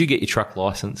 Did you get your truck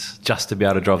licence just to be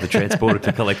able to drive the transporter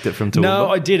to collect it from Toowoomba?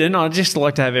 No, I didn't. I just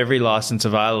like to have every licence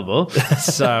available.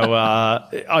 So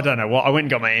I don't know what. I went and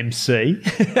got my MC.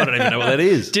 I don't even know what that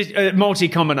is.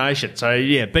 Multi-combination. So,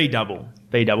 B double.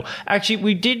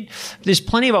 Actually, there's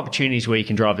plenty of opportunities where you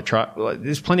can drive the truck.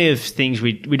 There's plenty of things.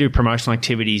 We do promotional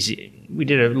activities. We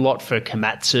did a lot for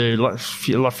Komatsu,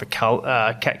 a lot for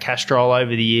Castrol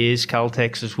over the years,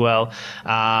 Caltex as well,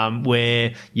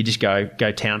 where you just go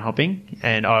town hopping.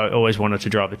 And I always wanted to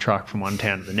drive the truck from one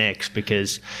town to the next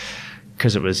because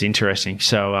it was interesting.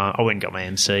 So I went and got my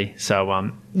MC.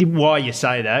 So why you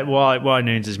say that, why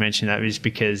Noons has mentioned that is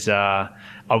because I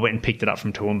went and picked it up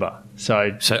from Toowoomba. So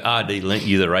RD lent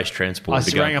you the race transport.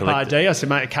 I rang up RD. I said,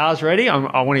 mate, the car's ready.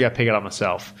 I want to go pick it up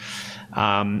myself.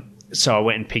 So I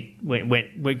went and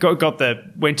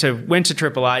went to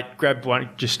 888, grabbed one,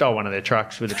 just stole one of their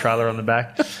trucks with a trailer on the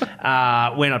back.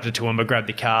 Went up to Toowoomba, grabbed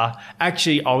the car.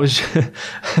 Actually, I was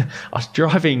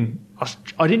driving.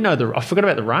 I didn't know I forgot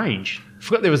about the range. I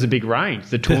forgot there was a big range,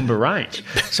 the Toowoomba range.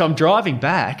 So I'm driving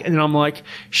back, and then I'm like,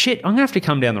 shit, I'm gonna have to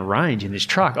come down the range in this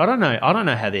truck. I don't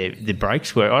know how the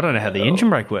brakes work. I don't know how the engine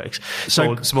brake works.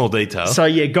 So small detail. So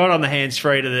got on the hands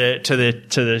free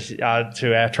to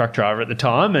our truck driver at the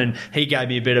time, and he gave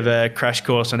me a bit of a crash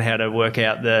course on how to work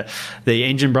out the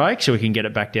engine brake so we can get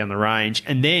it back down the range.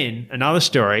 And then another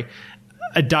story.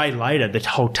 A day later, the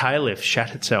whole tail lift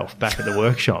shat itself back at the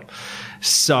workshop.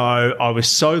 So I was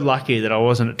so lucky that I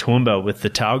wasn't at Toowoomba with the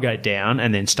tailgate down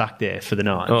and then stuck there for the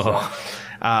night. So,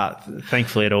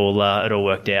 thankfully, it all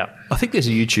worked out. I think there's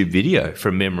a YouTube video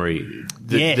from memory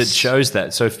that shows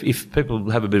that. So if people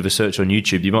have a bit of a search on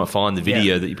YouTube, you might find the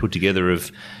video that you put together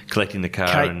of collecting the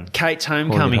car. Kate's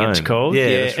Homecoming, it's called.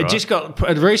 Yeah, that's right.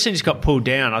 It recently just got pulled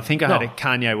down. I think I had a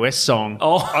Kanye West song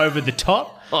over the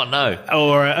top. Oh, no.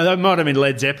 Or it might have been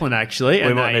Led Zeppelin, actually.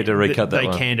 We might need to recut that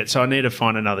one. They canned it, so I need to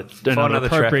find another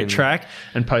appropriate track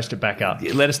and post it back up.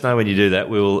 Let us know when you do that.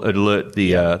 We will alert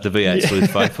the V8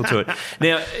 Sleuth faithful to it.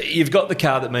 Now, you've got the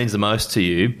car that means the most to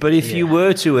you, but if you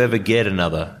were to ever get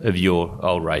another of your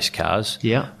old race cars,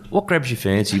 what grabs your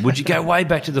fancy? Would you go way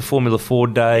back to the Formula 4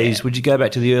 days? Yeah. Would you go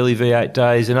back to the early V8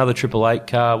 days? Another 888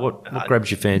 car? What grabs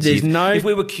your fancy? If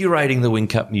we were curating the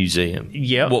Whincup Museum,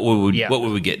 what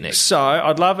would we get next? So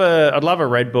I'd love a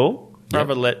Red Bull. I'd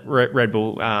love a Red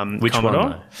Bull Which Commodore. one,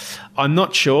 though? I'm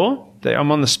not sure.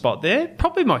 I'm on the spot there.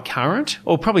 Probably my current,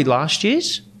 or probably last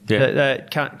year's. The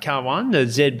car one, the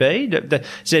ZB. The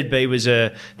ZB was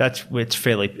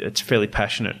it's fairly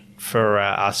passionate for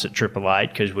us at 888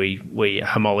 because we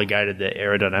homologated the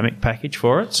aerodynamic package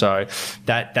for it, so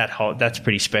that's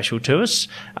pretty special to us.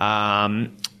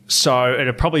 So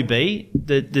it'll probably be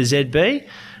the ZB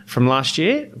from last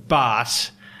year,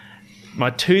 but my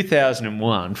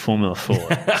 2001 Formula 4.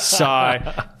 So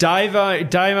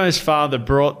Damo's father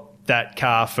brought that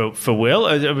car for Will.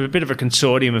 It was a bit of a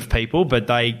consortium of people, but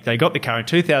they got the car in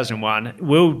 2001.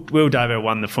 Will Davo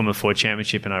won the Formula 4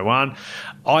 Championship in 2001.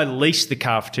 I leased the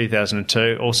car for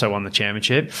 2002, also won the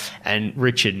championship, and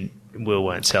Richard and Will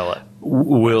won't sell it.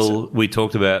 We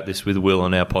talked about this with Will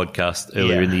on our podcast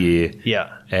earlier in the year.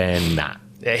 Yeah. And nah.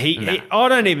 I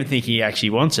don't even think he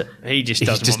actually wants it. He just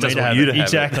doesn't want me to have it.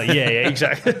 Exactly. Yeah,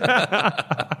 exactly.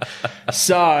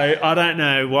 So I don't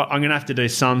know what I'm going to have to do.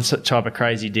 Some type of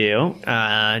crazy deal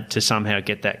to somehow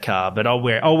get that car. But I'll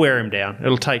wear him down.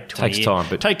 It'll take 20 years. Time,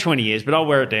 but take 20 years. But I'll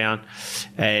wear it down,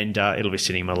 and it'll be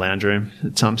sitting in my lounge room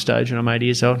at some stage when I'm 80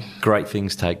 years old. Great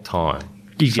things take time.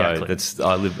 Exactly. So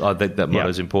I think that motto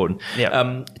is important.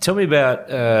 Yeah. Tell me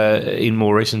about in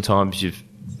more recent times you've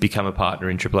become a partner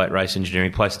in 888 Race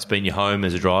Engineering, place that's been your home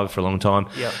as a driver for a long time.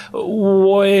 Yep.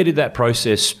 Where did that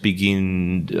process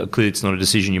begin? Clearly it's not a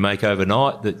decision you make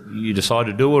overnight that you decide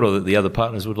to do it or that the other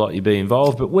partners would like you to be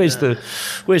involved, but where's the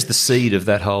seed of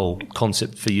that whole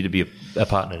concept for you to be a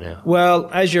partner now? Well,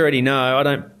 as you already know, I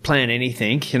don't plan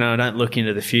anything, I don't look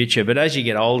into the future, but as you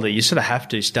get older, you sort of have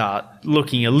to start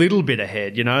looking a little bit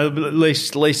ahead, at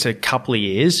least a couple of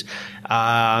years. So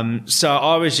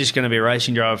I was just going to be a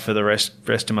racing driver for the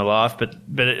rest of my life, but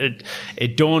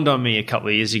it dawned on me a couple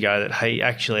of years ago that, hey,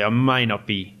 actually I may not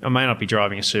be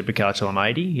driving a supercar till I'm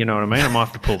 80, you know what I mean? I might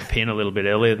have to pull the pin a little bit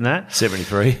earlier than that.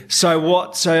 73. So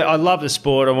I love the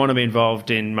sport. I want to be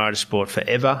involved in motorsport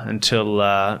forever until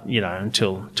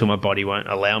my body won't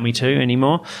allow me to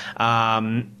anymore.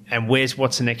 And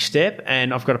what's the next step?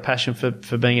 And I've got a passion for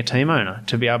being a team owner,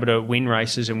 to be able to win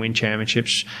races and win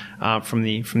championships from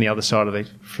the other side of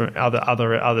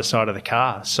other side of the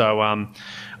car. So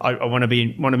I want to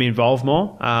be involved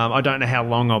more. I don't know how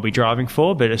long I'll be driving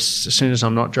for, but as soon as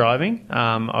I'm not driving,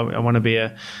 I want to be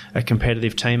a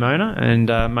competitive team owner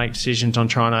and make decisions on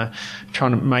trying to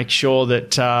make sure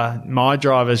that my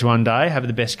drivers one day have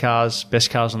the best cars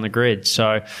on the grid.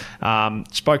 So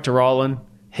spoke to Roland.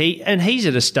 He's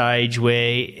at a stage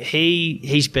where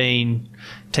he's been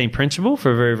team principal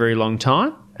for a very, very long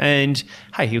time, and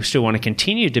hey, he'll still want to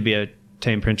continue to be a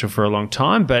team principal for a long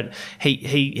time, but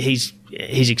he's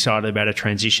excited about a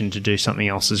transition to do something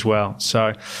else as well.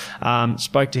 So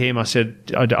spoke to him. I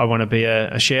said I want to be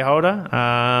a shareholder.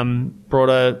 Brought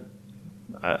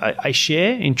a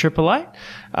share in 888.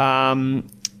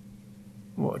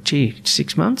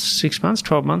 6 months,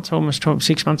 12 months, almost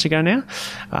 6 months ago now.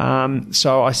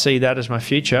 So I see that as my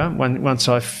future once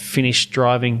I finish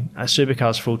driving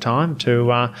supercars full time.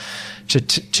 I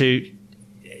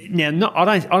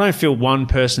don't feel one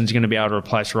person's going to be able to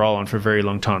replace Roland for a very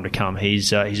long time to come.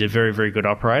 He's a very, very good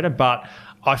operator, but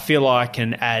I feel I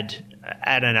can add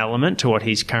an element to what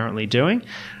he's currently doing,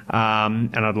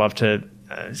 and I'd love to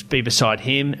be beside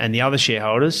him and the other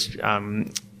shareholders.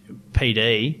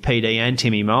 PD and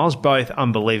Timmy Miles, both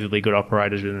unbelievably good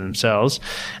operators within themselves,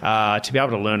 to be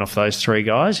able to learn off those three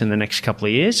guys in the next couple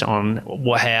of years on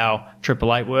how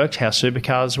 888 works, how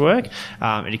supercars work.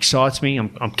 It excites me.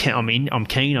 I'm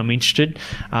keen. I'm interested,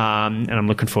 and I'm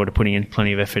looking forward to putting in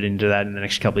plenty of effort into that in the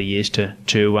next couple of years to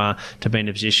be in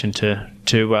a position to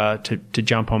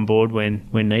jump on board when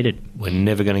needed. We're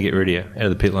never going to get rid of you out of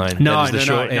the pit lane. No, that is the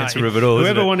short answer of it all.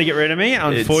 Whoever want to get rid of me,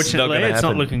 unfortunately, it's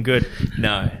not looking good.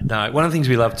 No. One of the things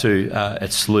we love to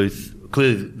at Sleuth,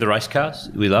 clearly the race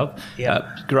cars we love.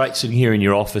 Yep. Great sitting here in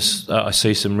your office. I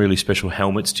see some really special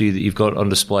helmets to you that you've got on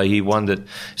display here. One that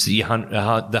is the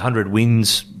 100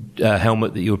 wins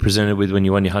helmet that you were presented with when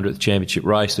you won your 100th championship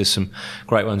race. There's some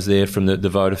great ones there from the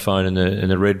Vodafone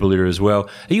and the Red Bull era as well.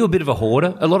 Are you a bit of a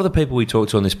hoarder? A lot of the people we talk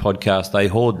to on this podcast, they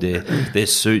hoard their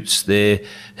suits, their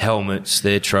helmets,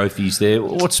 their trophies.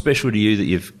 What's special to you that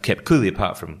you've kept clearly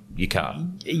apart from your car?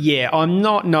 Yeah, I'm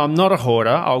not a hoarder.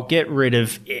 I'll get rid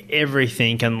of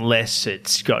everything unless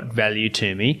it's got value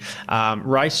to me.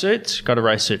 Race suits, got a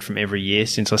race suit from every year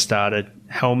since I started.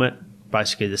 Helmet,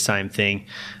 basically the same thing.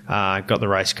 Got the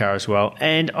race car as well.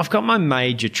 And I've got my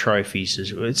major trophies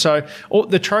as well. So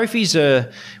the trophies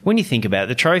are, when you think about it,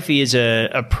 the trophy is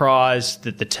a prize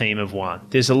that the team have won.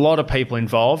 There's a lot of people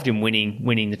involved in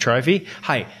winning the trophy.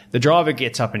 Hey, the driver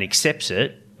gets up and accepts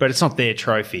it, but it's not their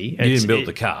trophy. You didn't build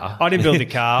the car. I didn't build the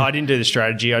car. I didn't do the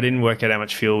strategy. I didn't work out how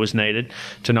much fuel was needed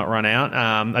to not run out.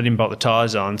 I didn't bolt the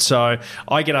tyres on. So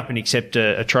I get up and accept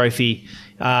a trophy,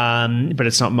 but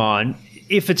it's not mine.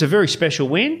 If it's a very special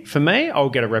win for me, I'll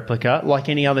get a replica like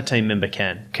any other team member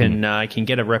can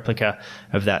get a replica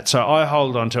of that. So I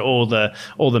hold on to all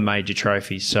the major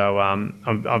trophies. So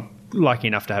I'm lucky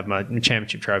enough to have my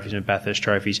championship trophies and Bathurst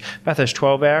trophies. Bathurst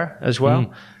 12-hour as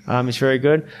well. It's very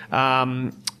good.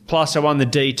 Plus, I won the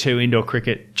D2 Indoor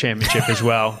Cricket Championship as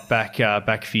well back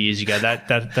a few years ago.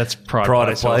 That's pride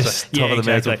of place. Top of the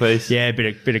mantelpiece. Yeah, a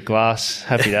bit of glass.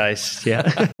 Happy days.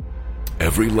 Yeah.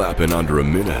 Every lap in under a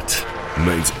minute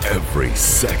means every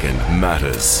second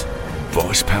matters.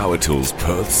 Bosch Power Tools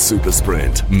Perth Super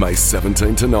Sprint, May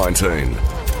 17 to 19.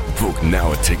 Book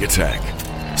now at Ticketek.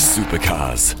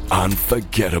 Supercars,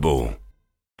 unforgettable.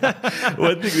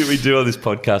 One thing that we do on this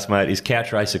podcast, mate, is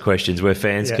couch racer questions where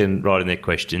fans can write in their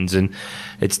questions. And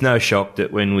it's no shock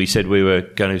that when we said we were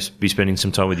going to be spending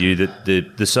some time with you, that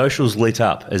the socials lit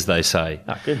up, as they say.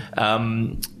 Oh, good.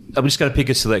 I'm just going to pick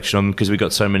a selection on because we've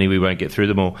got so many we won't get through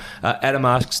them all. Adam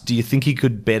asks, do you think you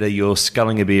could better your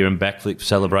sculling a beer and backflip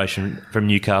celebration from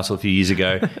Newcastle a few years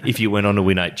ago if you went on to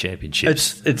win 8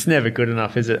 championships? It's never good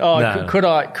enough, is it? Oh, no. Could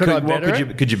I better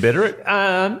it? Could you better it?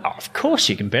 Of course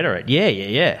you can better it.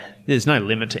 Yeah. There's no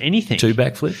limit to anything. 2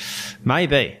 backflips?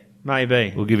 Maybe.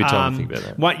 We'll give you time to think about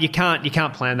that. Well, you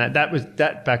can't plan that.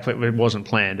 That backflip wasn't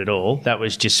planned at all. That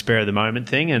was just spur of the moment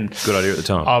thing. And good idea at the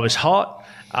time. I was hot.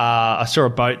 I saw a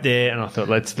boat there, and I thought,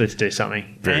 let's do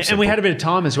something. And we had a bit of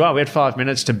time as well. We had 5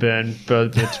 minutes to burn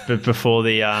before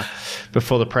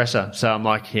the presser. So I'm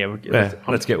like,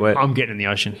 let's get wet. I'm getting in the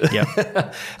ocean.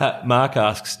 Yeah. Mark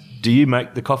asks, do you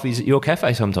make the coffees at your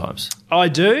cafe sometimes? I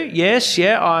do. Yes.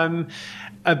 Yeah. I'm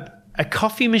a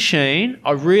coffee machine.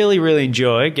 I really, really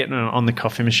enjoy getting on the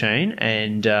coffee machine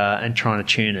and trying to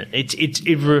tune it.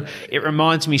 It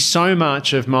reminds me so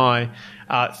much of my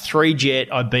 3-jet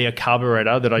IBEA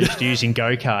carburetor that I used to use in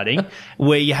go-karting,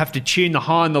 where you have to tune the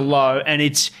high and the low, and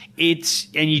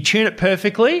and you tune it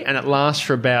perfectly, and it lasts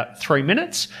for about 3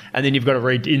 minutes, and then you've got to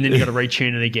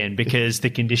retune it again because the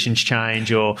conditions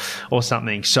change or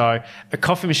something. So a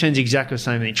coffee machine's exactly the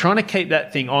same thing. Trying to keep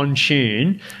that thing on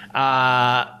tune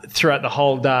throughout the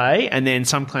whole day, and then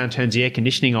some clown turns the air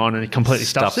conditioning on and it completely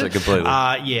stuffs it completely.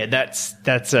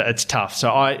 It's tough.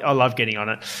 So I love getting on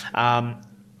it.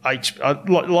 I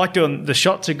like doing the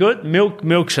shots are good.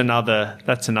 Milk's another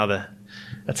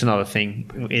thing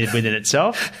within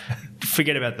itself.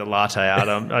 Forget about the latte art.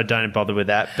 I don't bother with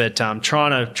that. But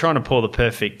trying to pour the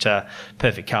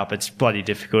perfect cup, it's bloody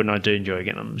difficult, and I do enjoy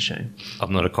getting on the machine.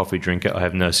 I'm not a coffee drinker. I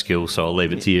have no skill, so I'll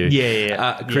leave it to you.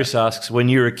 Yeah. Chris asks, when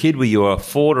you were a kid, were you a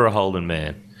Ford or a Holden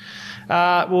man?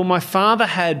 Well, my father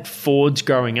had Fords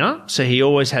growing up, so he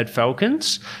always had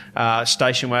Falcons,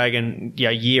 station wagon,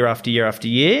 year after year after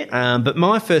year. But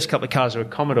my first couple of cars were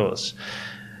Commodores.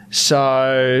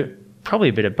 So probably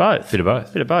a bit of both. Bit of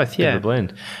both, yeah. Bit of a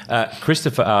blend.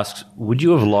 Christopher asks, would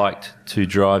you have liked to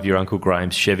drive your Uncle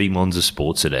Graham's Chevy Monza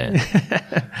Sport sedan?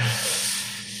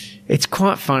 It's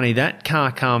quite funny. That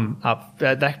car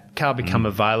become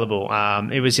available.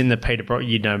 It was in the Peter Brock.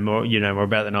 You know more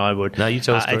about than I would. No, you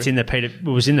tell the story. It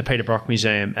was in the Peter Brock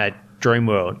Museum at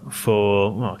Dreamworld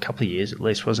for a couple of years at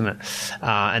least, wasn't it?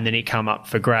 And then it came up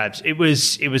for grabs. It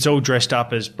was all dressed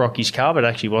up as Brocky's car, but it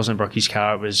actually wasn't Brocky's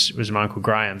car. It was my Uncle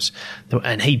Graham's,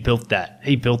 and he built that.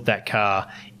 He built that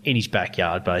car in his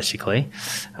backyard, basically.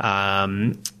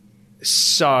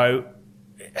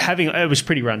 It was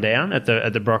pretty run down at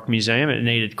the Brock Museum. It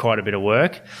needed quite a bit of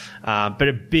work, but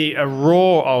a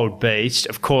raw old beast.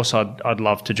 Of course, I'd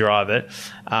love to drive it.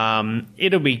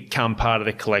 It'll become part of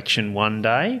the collection one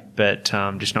day, but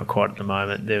just not quite at the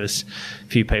moment. There was a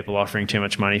few people offering too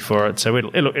much money for it, so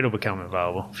it'll become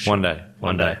available. Sure.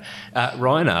 One day.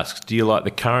 Ryan asks, do you like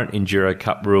the current Enduro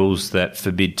Cup rules that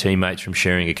forbid teammates from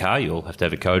sharing a car? You all have to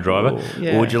have a co-driver. Ooh,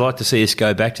 yeah. Or would you like to see us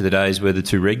go back to the days where the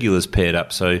two regulars paired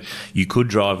up, so you could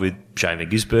drive with Shane van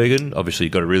Gisbergen? Obviously,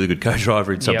 you've got a really good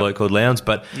co-driver in some bloke called Lowndes,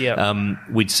 but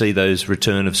we'd see those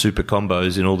return of super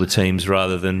combos in all the teams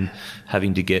rather than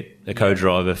having to get a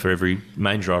co-driver for every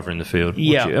main driver in the field.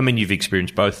 You've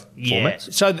experienced both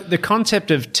formats. So the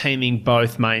concept of teaming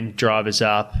both main drivers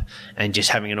up and just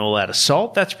having an all-out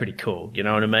assault, that's pretty cool, you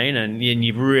know what I mean? And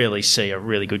you really see a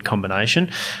really good combination.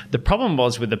 The problem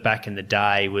was with the back in the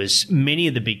day was many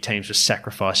of the big teams were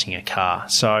sacrificing a car.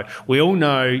 So we all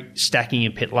know stacking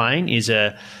in pit lane is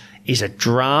a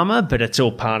drama, but it's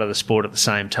all part of the sport at the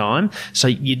same time. So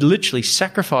you'd literally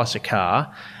sacrifice a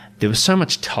car. There was so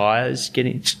much tyre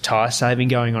saving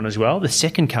going on as well. The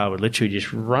second car would literally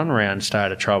just run around and stay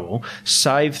out of trouble,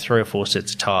 save 3 or 4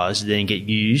 sets of tyres, then get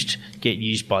used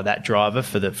by that driver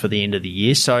for the end of the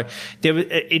year. So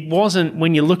it wasn't,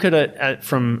 when you look at it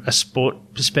from a sport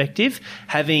perspective,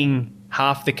 having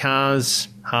half the cars,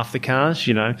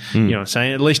 you know what I'm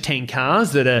saying? At least 10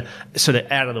 cars that are sort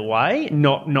of out of the way,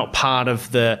 not part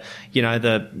of the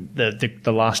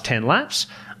last 10 laps.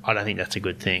 I don't think that's a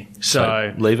good thing.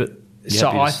 So leave it.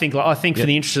 I think for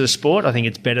the interest of the sport, I think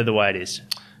it's better the way it is.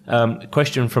 A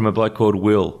question from a bloke called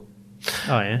Will.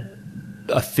 Oh, yeah.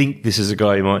 I think this is a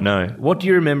guy you might know. What do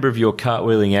you remember of your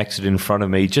cartwheeling accident in front of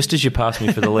me just as you passed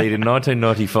me for the lead in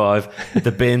 1995 at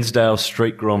the Bairnsdale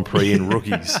Street Grand Prix in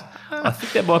Rookies? I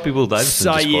think that might be Will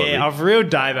Davison. So, yeah, I've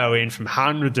reeled Davo in from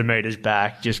hundreds of metres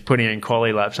back, just putting in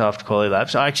quali laps after quali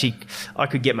laps. I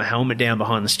could get my helmet down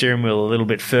behind the steering wheel a little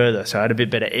bit further, so I had a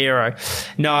bit better aero.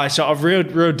 No, so I've reeled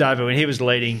Davo in. He was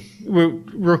leading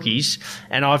Rookies,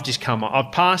 and I've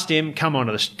passed him,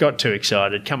 got too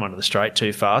excited, come onto the straight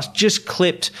too fast, just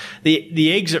clipped.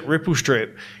 The exit ripple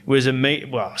strip was a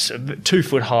 2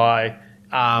 foot high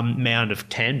mound of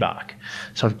tan bark.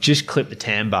 So I've just clipped the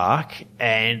tan bark,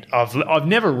 and I've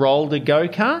never rolled a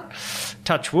go-kart,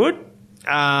 touch wood,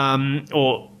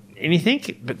 or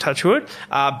anything, but touch wood.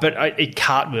 But it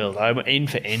cartwheeled over,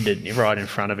 end for ended right in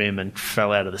front of him and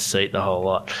fell out of the seat the whole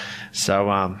lot.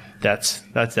 So that's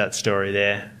that story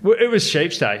there. It was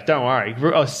sheep's day. Don't worry.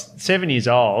 I was 7 years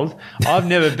old. I've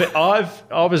never been. I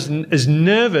was as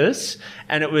nervous,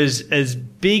 and it was as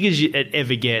big as it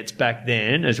ever gets back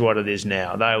then as what it is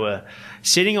now. They were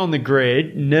sitting on the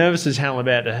grid, nervous as hell,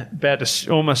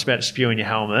 almost about to spew in your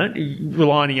helmet,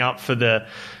 lining up for the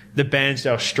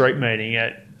Bairnsdale Street meeting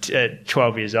at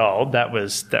 12 years old. That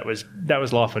was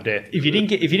life or death. If you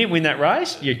didn't win that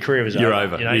race, your career was over. You're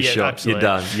over. You're shot. Absolutely.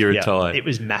 You're done. You're retired. It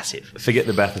was massive. Forget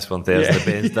the Bathurst 1000. The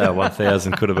Bairnsdale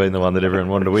 1000 could have been the one that everyone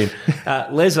wanted to win.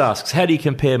 Les asks, how do you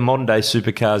compare modern day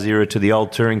supercars era to the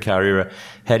old touring car era?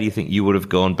 How do you think you would have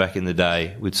gone back in the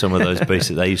day with some of those beasts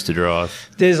that they used to drive?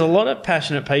 There's a lot of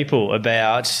passionate people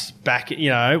about back.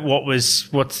 What was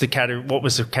the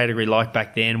category like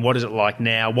back then? What is it like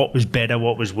now? What was better?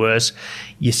 What was worse?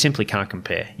 You simply can't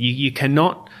compare. You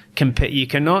cannot compare. You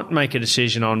cannot make a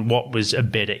decision on what was a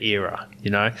better era.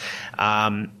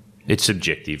 It's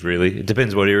subjective, really. It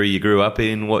depends what era you grew up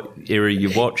in, what era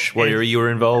you watch, what era you were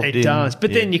involved in. It does.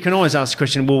 But then you can always ask the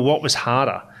question, well, what was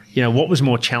harder? What was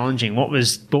more challenging? What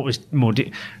was more?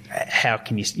 How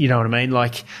can you know what I mean?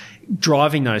 Like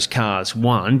driving those cars.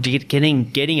 One,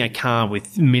 getting a car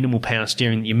with minimal power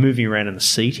steering that you're moving around in the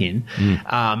seat in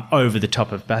over the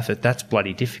top of Bathurst. That's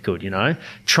bloody difficult.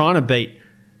 Trying to beat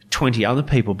 20 other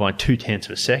people by 0.2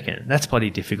 of a second. That's bloody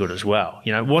difficult as well.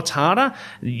 What's harder?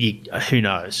 Who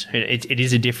knows? It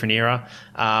is a different era,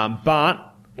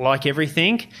 but like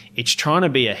everything, it's trying to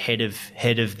be ahead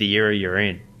of the era you're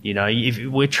in. If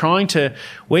we're trying to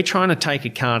take a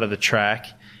car to the track,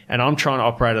 and I'm trying to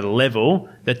operate at a level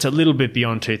that's a little bit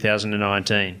beyond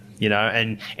 2019.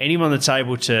 And anyone that's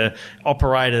able to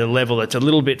operate at a level that's a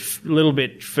little bit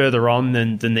further on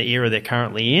than the era they're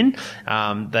currently in,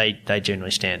 they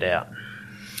generally stand out.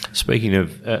 Speaking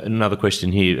of another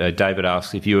question here, David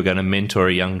asks if you were going to mentor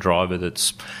a young driver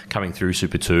that's coming through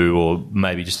Super 2 or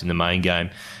maybe just in the main game.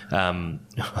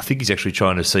 I think he's actually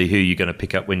trying to see who you're going to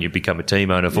pick up when you become a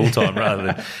team owner full-time rather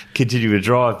than continue to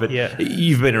drive. But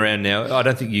you've been around now. I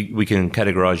don't think we can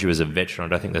categorise you as a veteran. I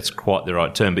don't think that's quite the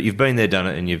right term. But you've been there, done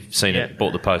it, and you've seen it,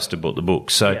 bought the poster, bought the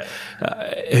book. So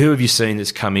who have you seen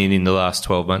that's come in the last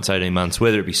 12 months, 18 months,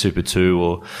 whether it be Super 2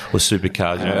 or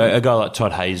Supercars? A guy like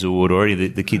Todd Hazelwood or any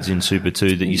of the kids in Super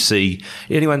 2 that you see,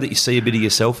 anyone that you see a bit of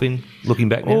yourself in looking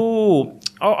back now? Oh,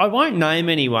 I won't name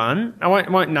anyone. I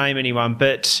won't name anyone,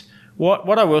 but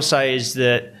what I will say is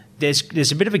that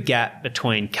there's a bit of a gap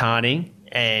between karting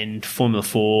and Formula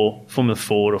Ford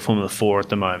or Formula 4 at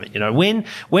the moment.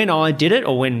 When I did it,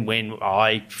 or when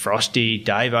I, Frosty,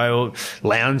 Davo,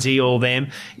 Lounsey, all them,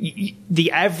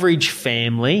 the average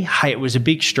family, it was a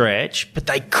big stretch, but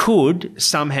they could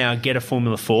somehow get a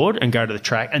Formula Ford and go to the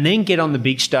track and then get on the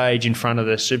big stage in front of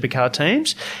the supercar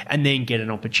teams and then get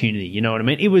an opportunity. You know what I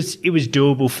mean? It was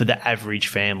doable for the average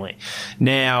family.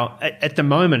 Now, at the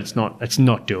moment, it's not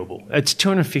doable. It's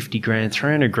 $250,000,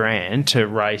 $300,000 to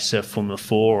race a Formula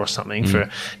 4 or something for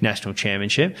a national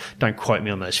championship. Don't quote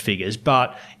me on those figures,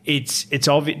 but it's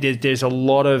obvious.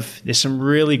 There's some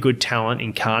really good talent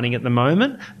in karting at the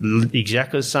moment,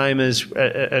 exactly the same as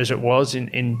it was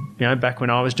in back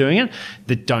when I was doing it,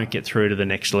 that don't get through to the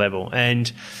next level.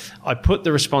 And I put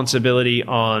the responsibility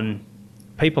on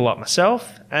people like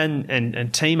myself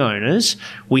and team owners.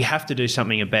 We have to do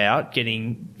something about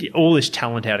getting all this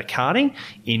talent out of karting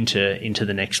into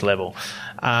the next level.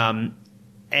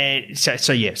 And so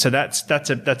that's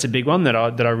a big one that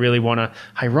I really want to.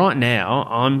 Hey, right now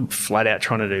I'm flat out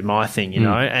trying to do my thing,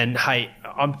 and hey,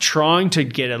 I'm trying to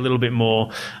get a little bit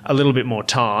more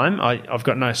time. I've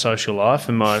got no social life,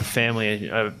 and my family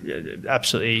are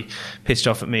absolutely pissed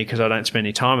off at me because I don't spend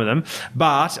any time with them.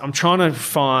 But I'm trying to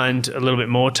find a little bit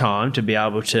more time to be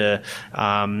able to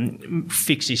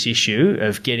fix this issue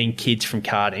of getting kids from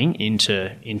karting into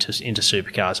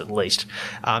supercars at least.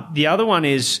 The other one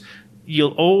is,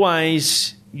 you're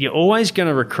always going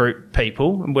to recruit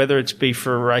people, whether it's be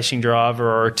for a racing driver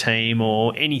or a team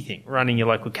or anything, running your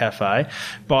local cafe,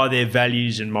 by their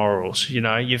values and morals.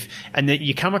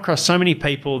 You come across so many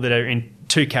people that are in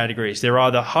two categories. They're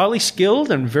either highly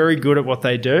skilled and very good at what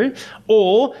they do,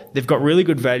 or they've got really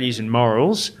good values and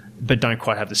morals but don't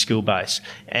quite have the skill base.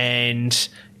 And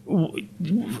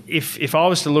if I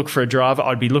was to look for a driver,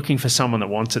 I'd be looking for someone that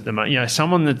wants it the most.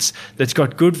 Someone that's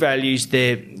got good values.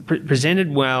 They're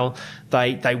presented well.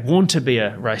 They want to be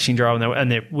a racing driver, and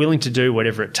they're willing to do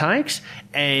whatever it takes.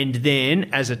 And then,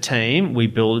 as a team, we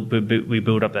build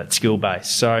up that skill base.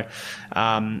 So,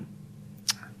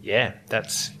 Yeah,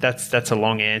 that's a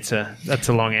long answer. That's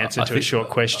a long answer to a short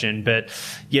question. But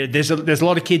yeah, there's a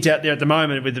lot of kids out there at the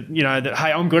moment with that.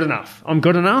 Hey, I'm good enough,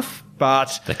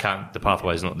 but they can't. The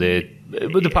pathway's not there.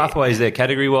 But the pathway is there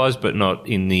category wise, but not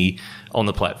on the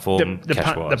platform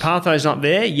cash wise. The pathway's not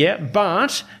there yet,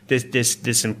 but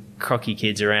there's some cocky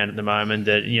kids around at the moment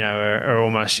that are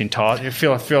almost entitled.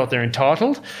 Feel like they're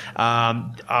entitled,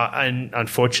 and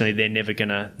unfortunately they're never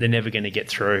gonna get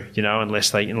through.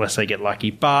 Unless they get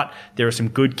lucky. But there are some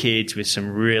good kids with some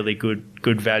really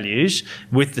good values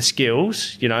with the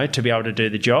skills, to be able to do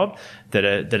the job that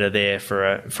are there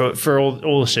for all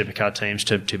the supercar teams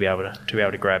to be able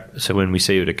to grab. So when we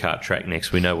see you at a kart track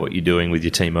next, we know what you're doing with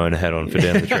your team owner hat on for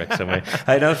down the track somewhere.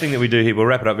 Hey, another thing that we do here, we'll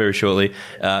wrap it up very shortly.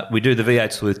 We do the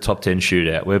V8 Sleuth Top 10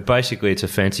 Shootout, where basically it's a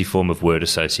fancy form of word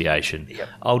association. Yep.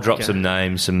 I'll drop some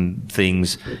names, some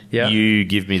things. Yep. You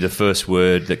give me the first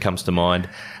word that comes to mind.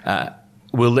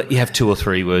 We'll let you have 2 or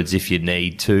 3 words if you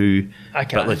need to,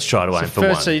 okay. But let's try to aim for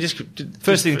one. So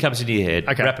first thing that comes into your head,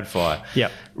 okay. Rapid fire.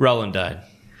 Yep. Roland Dane.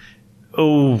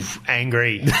 Oh,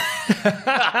 angry.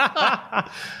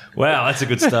 Wow, that's a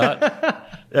good start.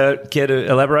 Care to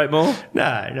elaborate more?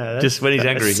 No. Just when he's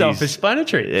angry. That's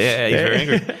self-explanatory. Yeah, he's very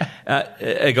angry.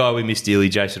 A guy we miss dearly,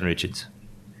 Jason Richards.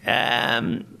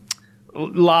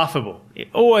 Laughable.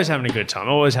 Always having a good time.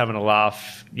 Always having a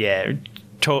laugh. Yeah,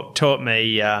 taught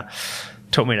me to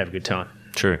have a good time.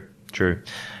 True.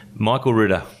 Michael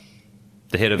Ritter,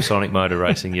 the head of Sonic Motor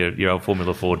Racing, your old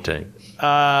Formula Ford team.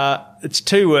 It's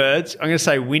 2 words. I'm going to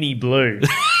say Winnie Blue.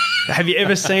 Have you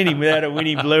ever seen him without a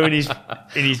Winnie Blue in his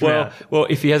mouth? Well,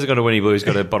 if he hasn't got a Winnie Blue, he's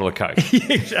got a bottle of Coke.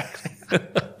 Exactly.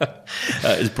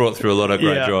 He's brought through a lot of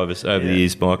great drivers over the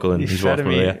years, Michael and his wife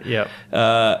Maria. Yep.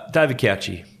 David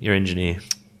Couchy, your engineer.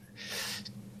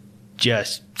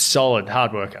 Just solid,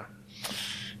 hard worker.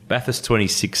 Bathurst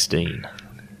 2016.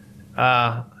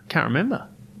 Can't remember.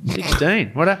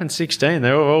 16. What happened 16?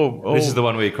 They were all This is the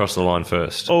one where you crossed the line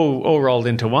first. All rolled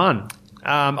into one.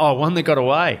 One that got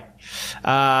away.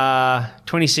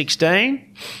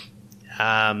 2016.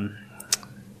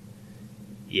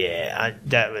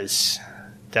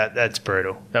 That's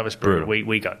brutal. That was brutal.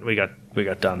 We got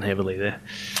done heavily there.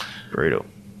 Brutal.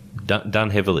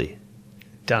 Done heavily.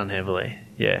 Done heavily.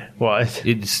 Yeah. Why?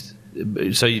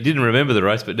 So you didn't remember the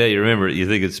race, but now you remember it. You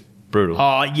think it's brutal.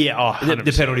 Oh yeah. Oh, 100%.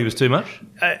 The penalty was too much.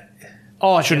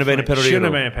 Shouldn't have been a penalty. Shouldn't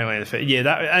have been a penalty.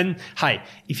 Yeah, and hey,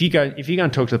 if you go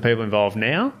and talk to the people involved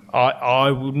now,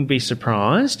 I wouldn't be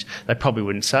surprised. They probably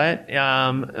wouldn't say it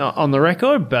on the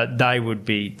record, but they would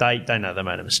be. They know they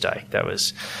made a mistake. They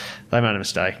made a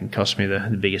mistake and cost me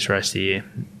the biggest race of the year.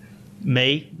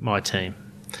 Me, my team.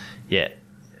 Yeah,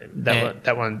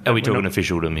 that one. Are we talking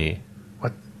officialdom here?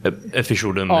 What?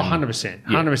 Officialdom. 100%.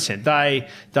 100%. They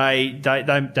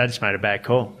just made a bad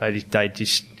call. They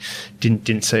just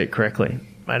didn't see it correctly.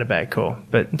 Made a bad call.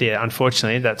 But yeah,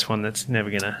 unfortunately, that's one that's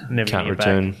never gonna can't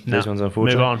return. Back. These ones,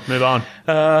 unfortunately. Move on.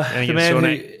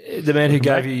 The man who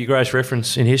gave you your greatest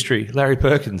reference in history, Larry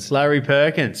Perkins. Larry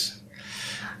Perkins.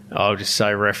 I'll just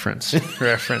say reference.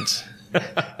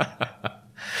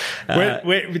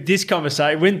 With this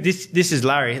conversation, this is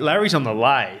Larry. Larry's on the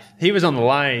lathe. He was on the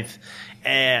lathe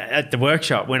at the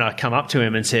workshop when I come up to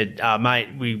him and said, "Mate,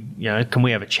 can we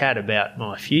have a chat about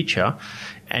my future?"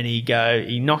 And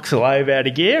he knocks the lathe out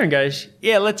of gear and goes,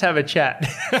 "Yeah, let's have a chat."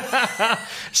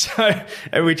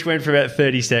 Which went for about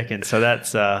 30 seconds. So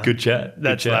that's good chat.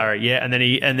 That's Larry. Yeah, and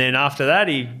then after that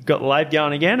he got the lathe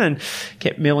going again and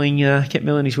kept milling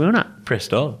his wheel nut.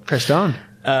 Pressed on.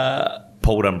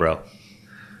 Paul Dumbrell.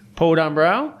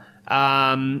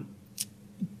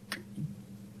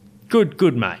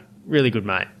 Good mate. Really good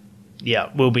mate. Yeah,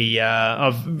 we'll be.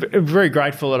 I'm very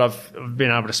grateful that I've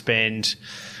been able to spend.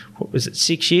 What was it,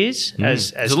 6 years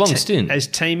as a long stint as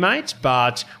teammates?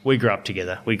 But we grew up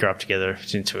together.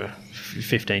 Since we were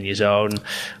 15 years old,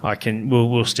 and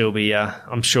we'll still be.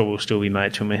 I'm sure we'll still be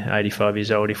mates when we're 85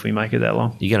 years old if we make it that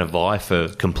long. You're going to vie for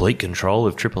complete control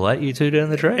of Triple Eight, you two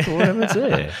down the track, or whatever's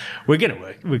there. We're going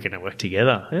to work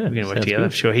together. Yeah, we're going to work together.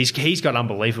 I'm sure he's got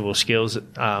unbelievable skills.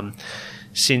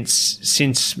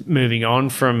 Since moving on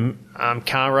from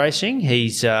car racing,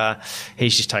 he's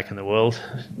just taken the world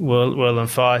on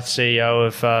fire. CEO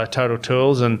of Total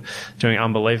Tools and doing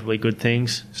unbelievably good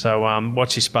things. So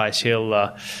watch his space.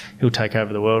 He'll take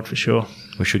over the world for sure.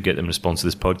 We should get them to sponsor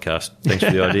this podcast. Thanks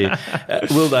for the idea.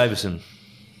 Will Davison.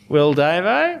 Will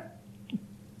Davo.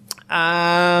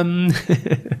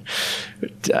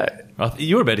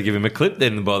 You were about to give him a clip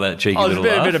then by that cheeky little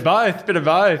laugh. A bit of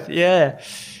both, yeah.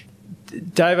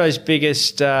 Davo's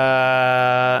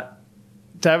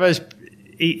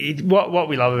what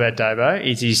we love about Davo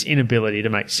is his inability to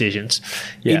make decisions.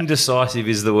 Yeah. Indecisive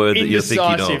is the word that you're thinking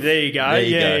of. Indecisive, there you go.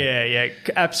 Yeah.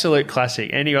 Absolute classic.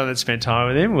 Anyone that's spent time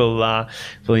with him will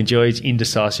enjoy his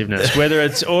indecisiveness. Whether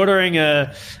it's ordering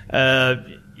a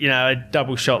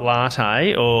double shot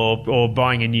latte or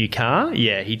buying a new car,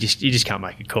 he just can't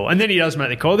make a call. And then he does make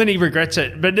the call, then he regrets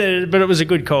it. But it was a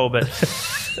good call, but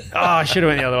I should have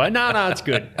went the other way. No, it's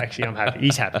good. Actually, I'm happy.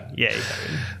 He's happy. Yeah, he's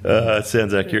happy. It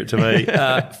sounds accurate to me.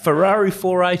 Ferrari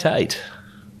 488.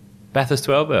 Bathurst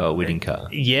 12-hour winning car.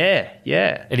 Yeah.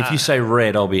 And if you say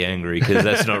red, I'll be angry because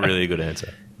that's not really a good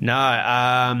answer.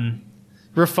 No,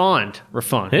 refined.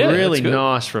 Yeah, really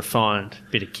nice, refined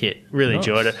bit of kit. Really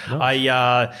enjoyed it. Nice.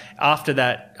 I after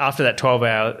that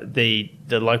 12-hour, the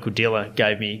local dealer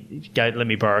let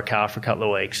me borrow a car for a couple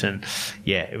of weeks, and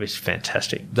it was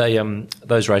fantastic. They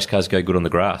those race cars go good on the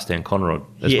grass down Conrod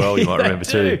as well. You might remember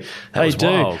too. They do.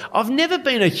 Wild. I've never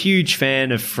been a huge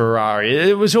fan of Ferrari.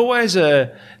 It was always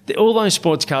all those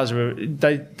sports cars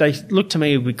they looked to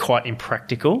me to be quite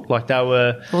impractical. Like they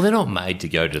were. Well, they're not made to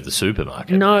go to the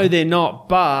supermarket. No, they're not.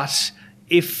 But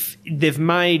if they've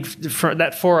made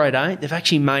that 488, they've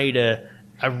actually made a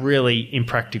really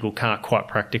impractical car quite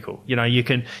practical. You know, you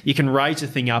can raise the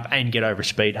thing up and get over a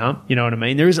speed hump. You know what I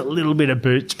mean? There is a little bit of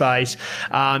boot space.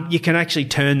 You can actually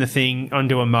turn the thing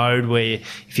onto a mode where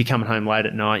if you're coming home late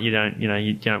at night, you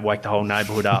don't wake the whole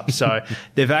neighbourhood up. So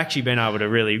they've actually been able to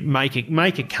really make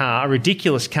a car, a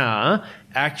ridiculous car.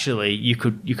 Actually, you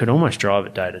could almost drive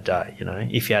it day to day. You know,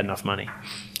 if you had enough money.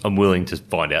 I'm willing to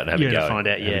find out and have a go. Find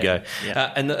out, yeah.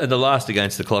 And the last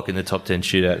against the clock in the top 10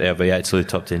 shootout, our V8 Sleuth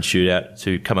top 10 shootout,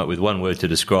 to come up with one word to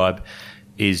describe,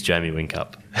 is Jamie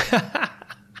Whincup.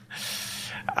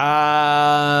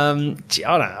 I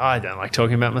don't like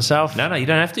talking about myself. No, you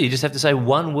don't have to. You just have to say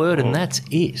one word and that's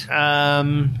it.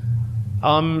 I'm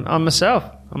myself.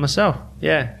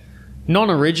 Yeah.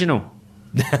 Non-original.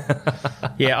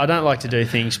 I don't like to do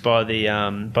things by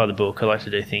the book. I like to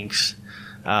do things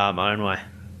my own way.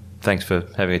 Thanks for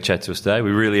having a chat to us today.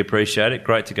 We really appreciate it.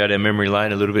 Great to go down memory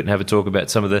lane a little bit and have a talk about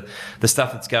some of the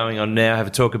stuff that's going on now, have a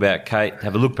talk about Kate,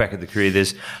 have a look back at the career.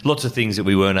 There's lots of things that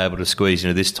we weren't able to squeeze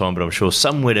into this time, but I'm sure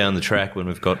somewhere down the track when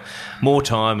we've got more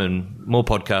time and more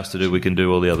podcasts to do, we can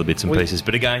do all the other bits and pieces.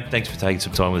 But again, thanks for taking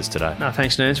some time with us today. No,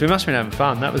 thanks, Nerds. We must have been having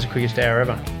fun. That was the quickest hour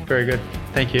ever. Very good.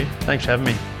 Thank you. Thanks for having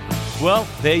me. Well,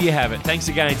 there you have it. Thanks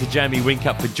again to Jamie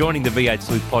Whincup for joining the V8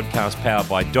 Sleuth podcast powered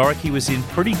by Doric. He was in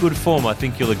pretty good form, I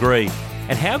think you'll agree.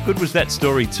 And how good was that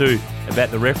story too about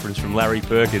the reference from Larry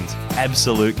Perkins?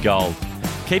 Absolute gold.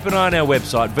 Keep an eye on our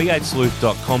website,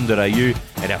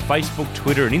 v8sleuth.com.au, and our Facebook,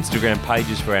 Twitter and Instagram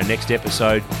pages for our next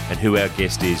episode and who our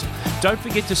guest is. Don't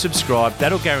forget to subscribe.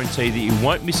 That'll guarantee that you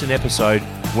won't miss an episode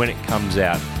when it comes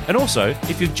out. And also,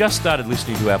 if you've just started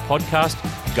listening to our podcast,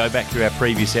 go back through our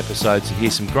previous episodes and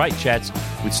hear some great chats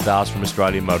with stars from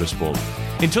Australian motorsport.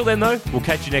 Until then, though, we'll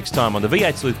catch you next time on the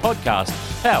V8 Sleuth podcast,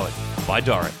 powered by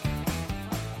Doric.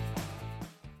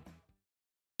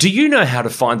 Do you know how to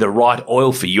find the right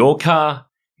oil for your car?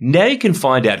 Now you can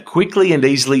find out quickly and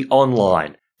easily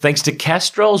online, thanks to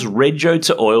Castrol's Rego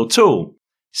to Oil tool.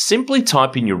 Simply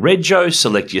type in your Rego,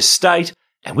 select your state,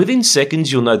 and within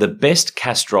seconds you'll know the best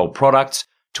Castrol products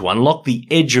to unlock the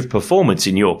edge of performance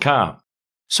in your car.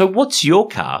 So what's your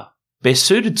car best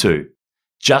suited to?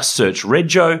 Just search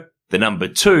Rego, the number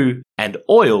 2, and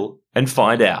oil and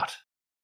find out.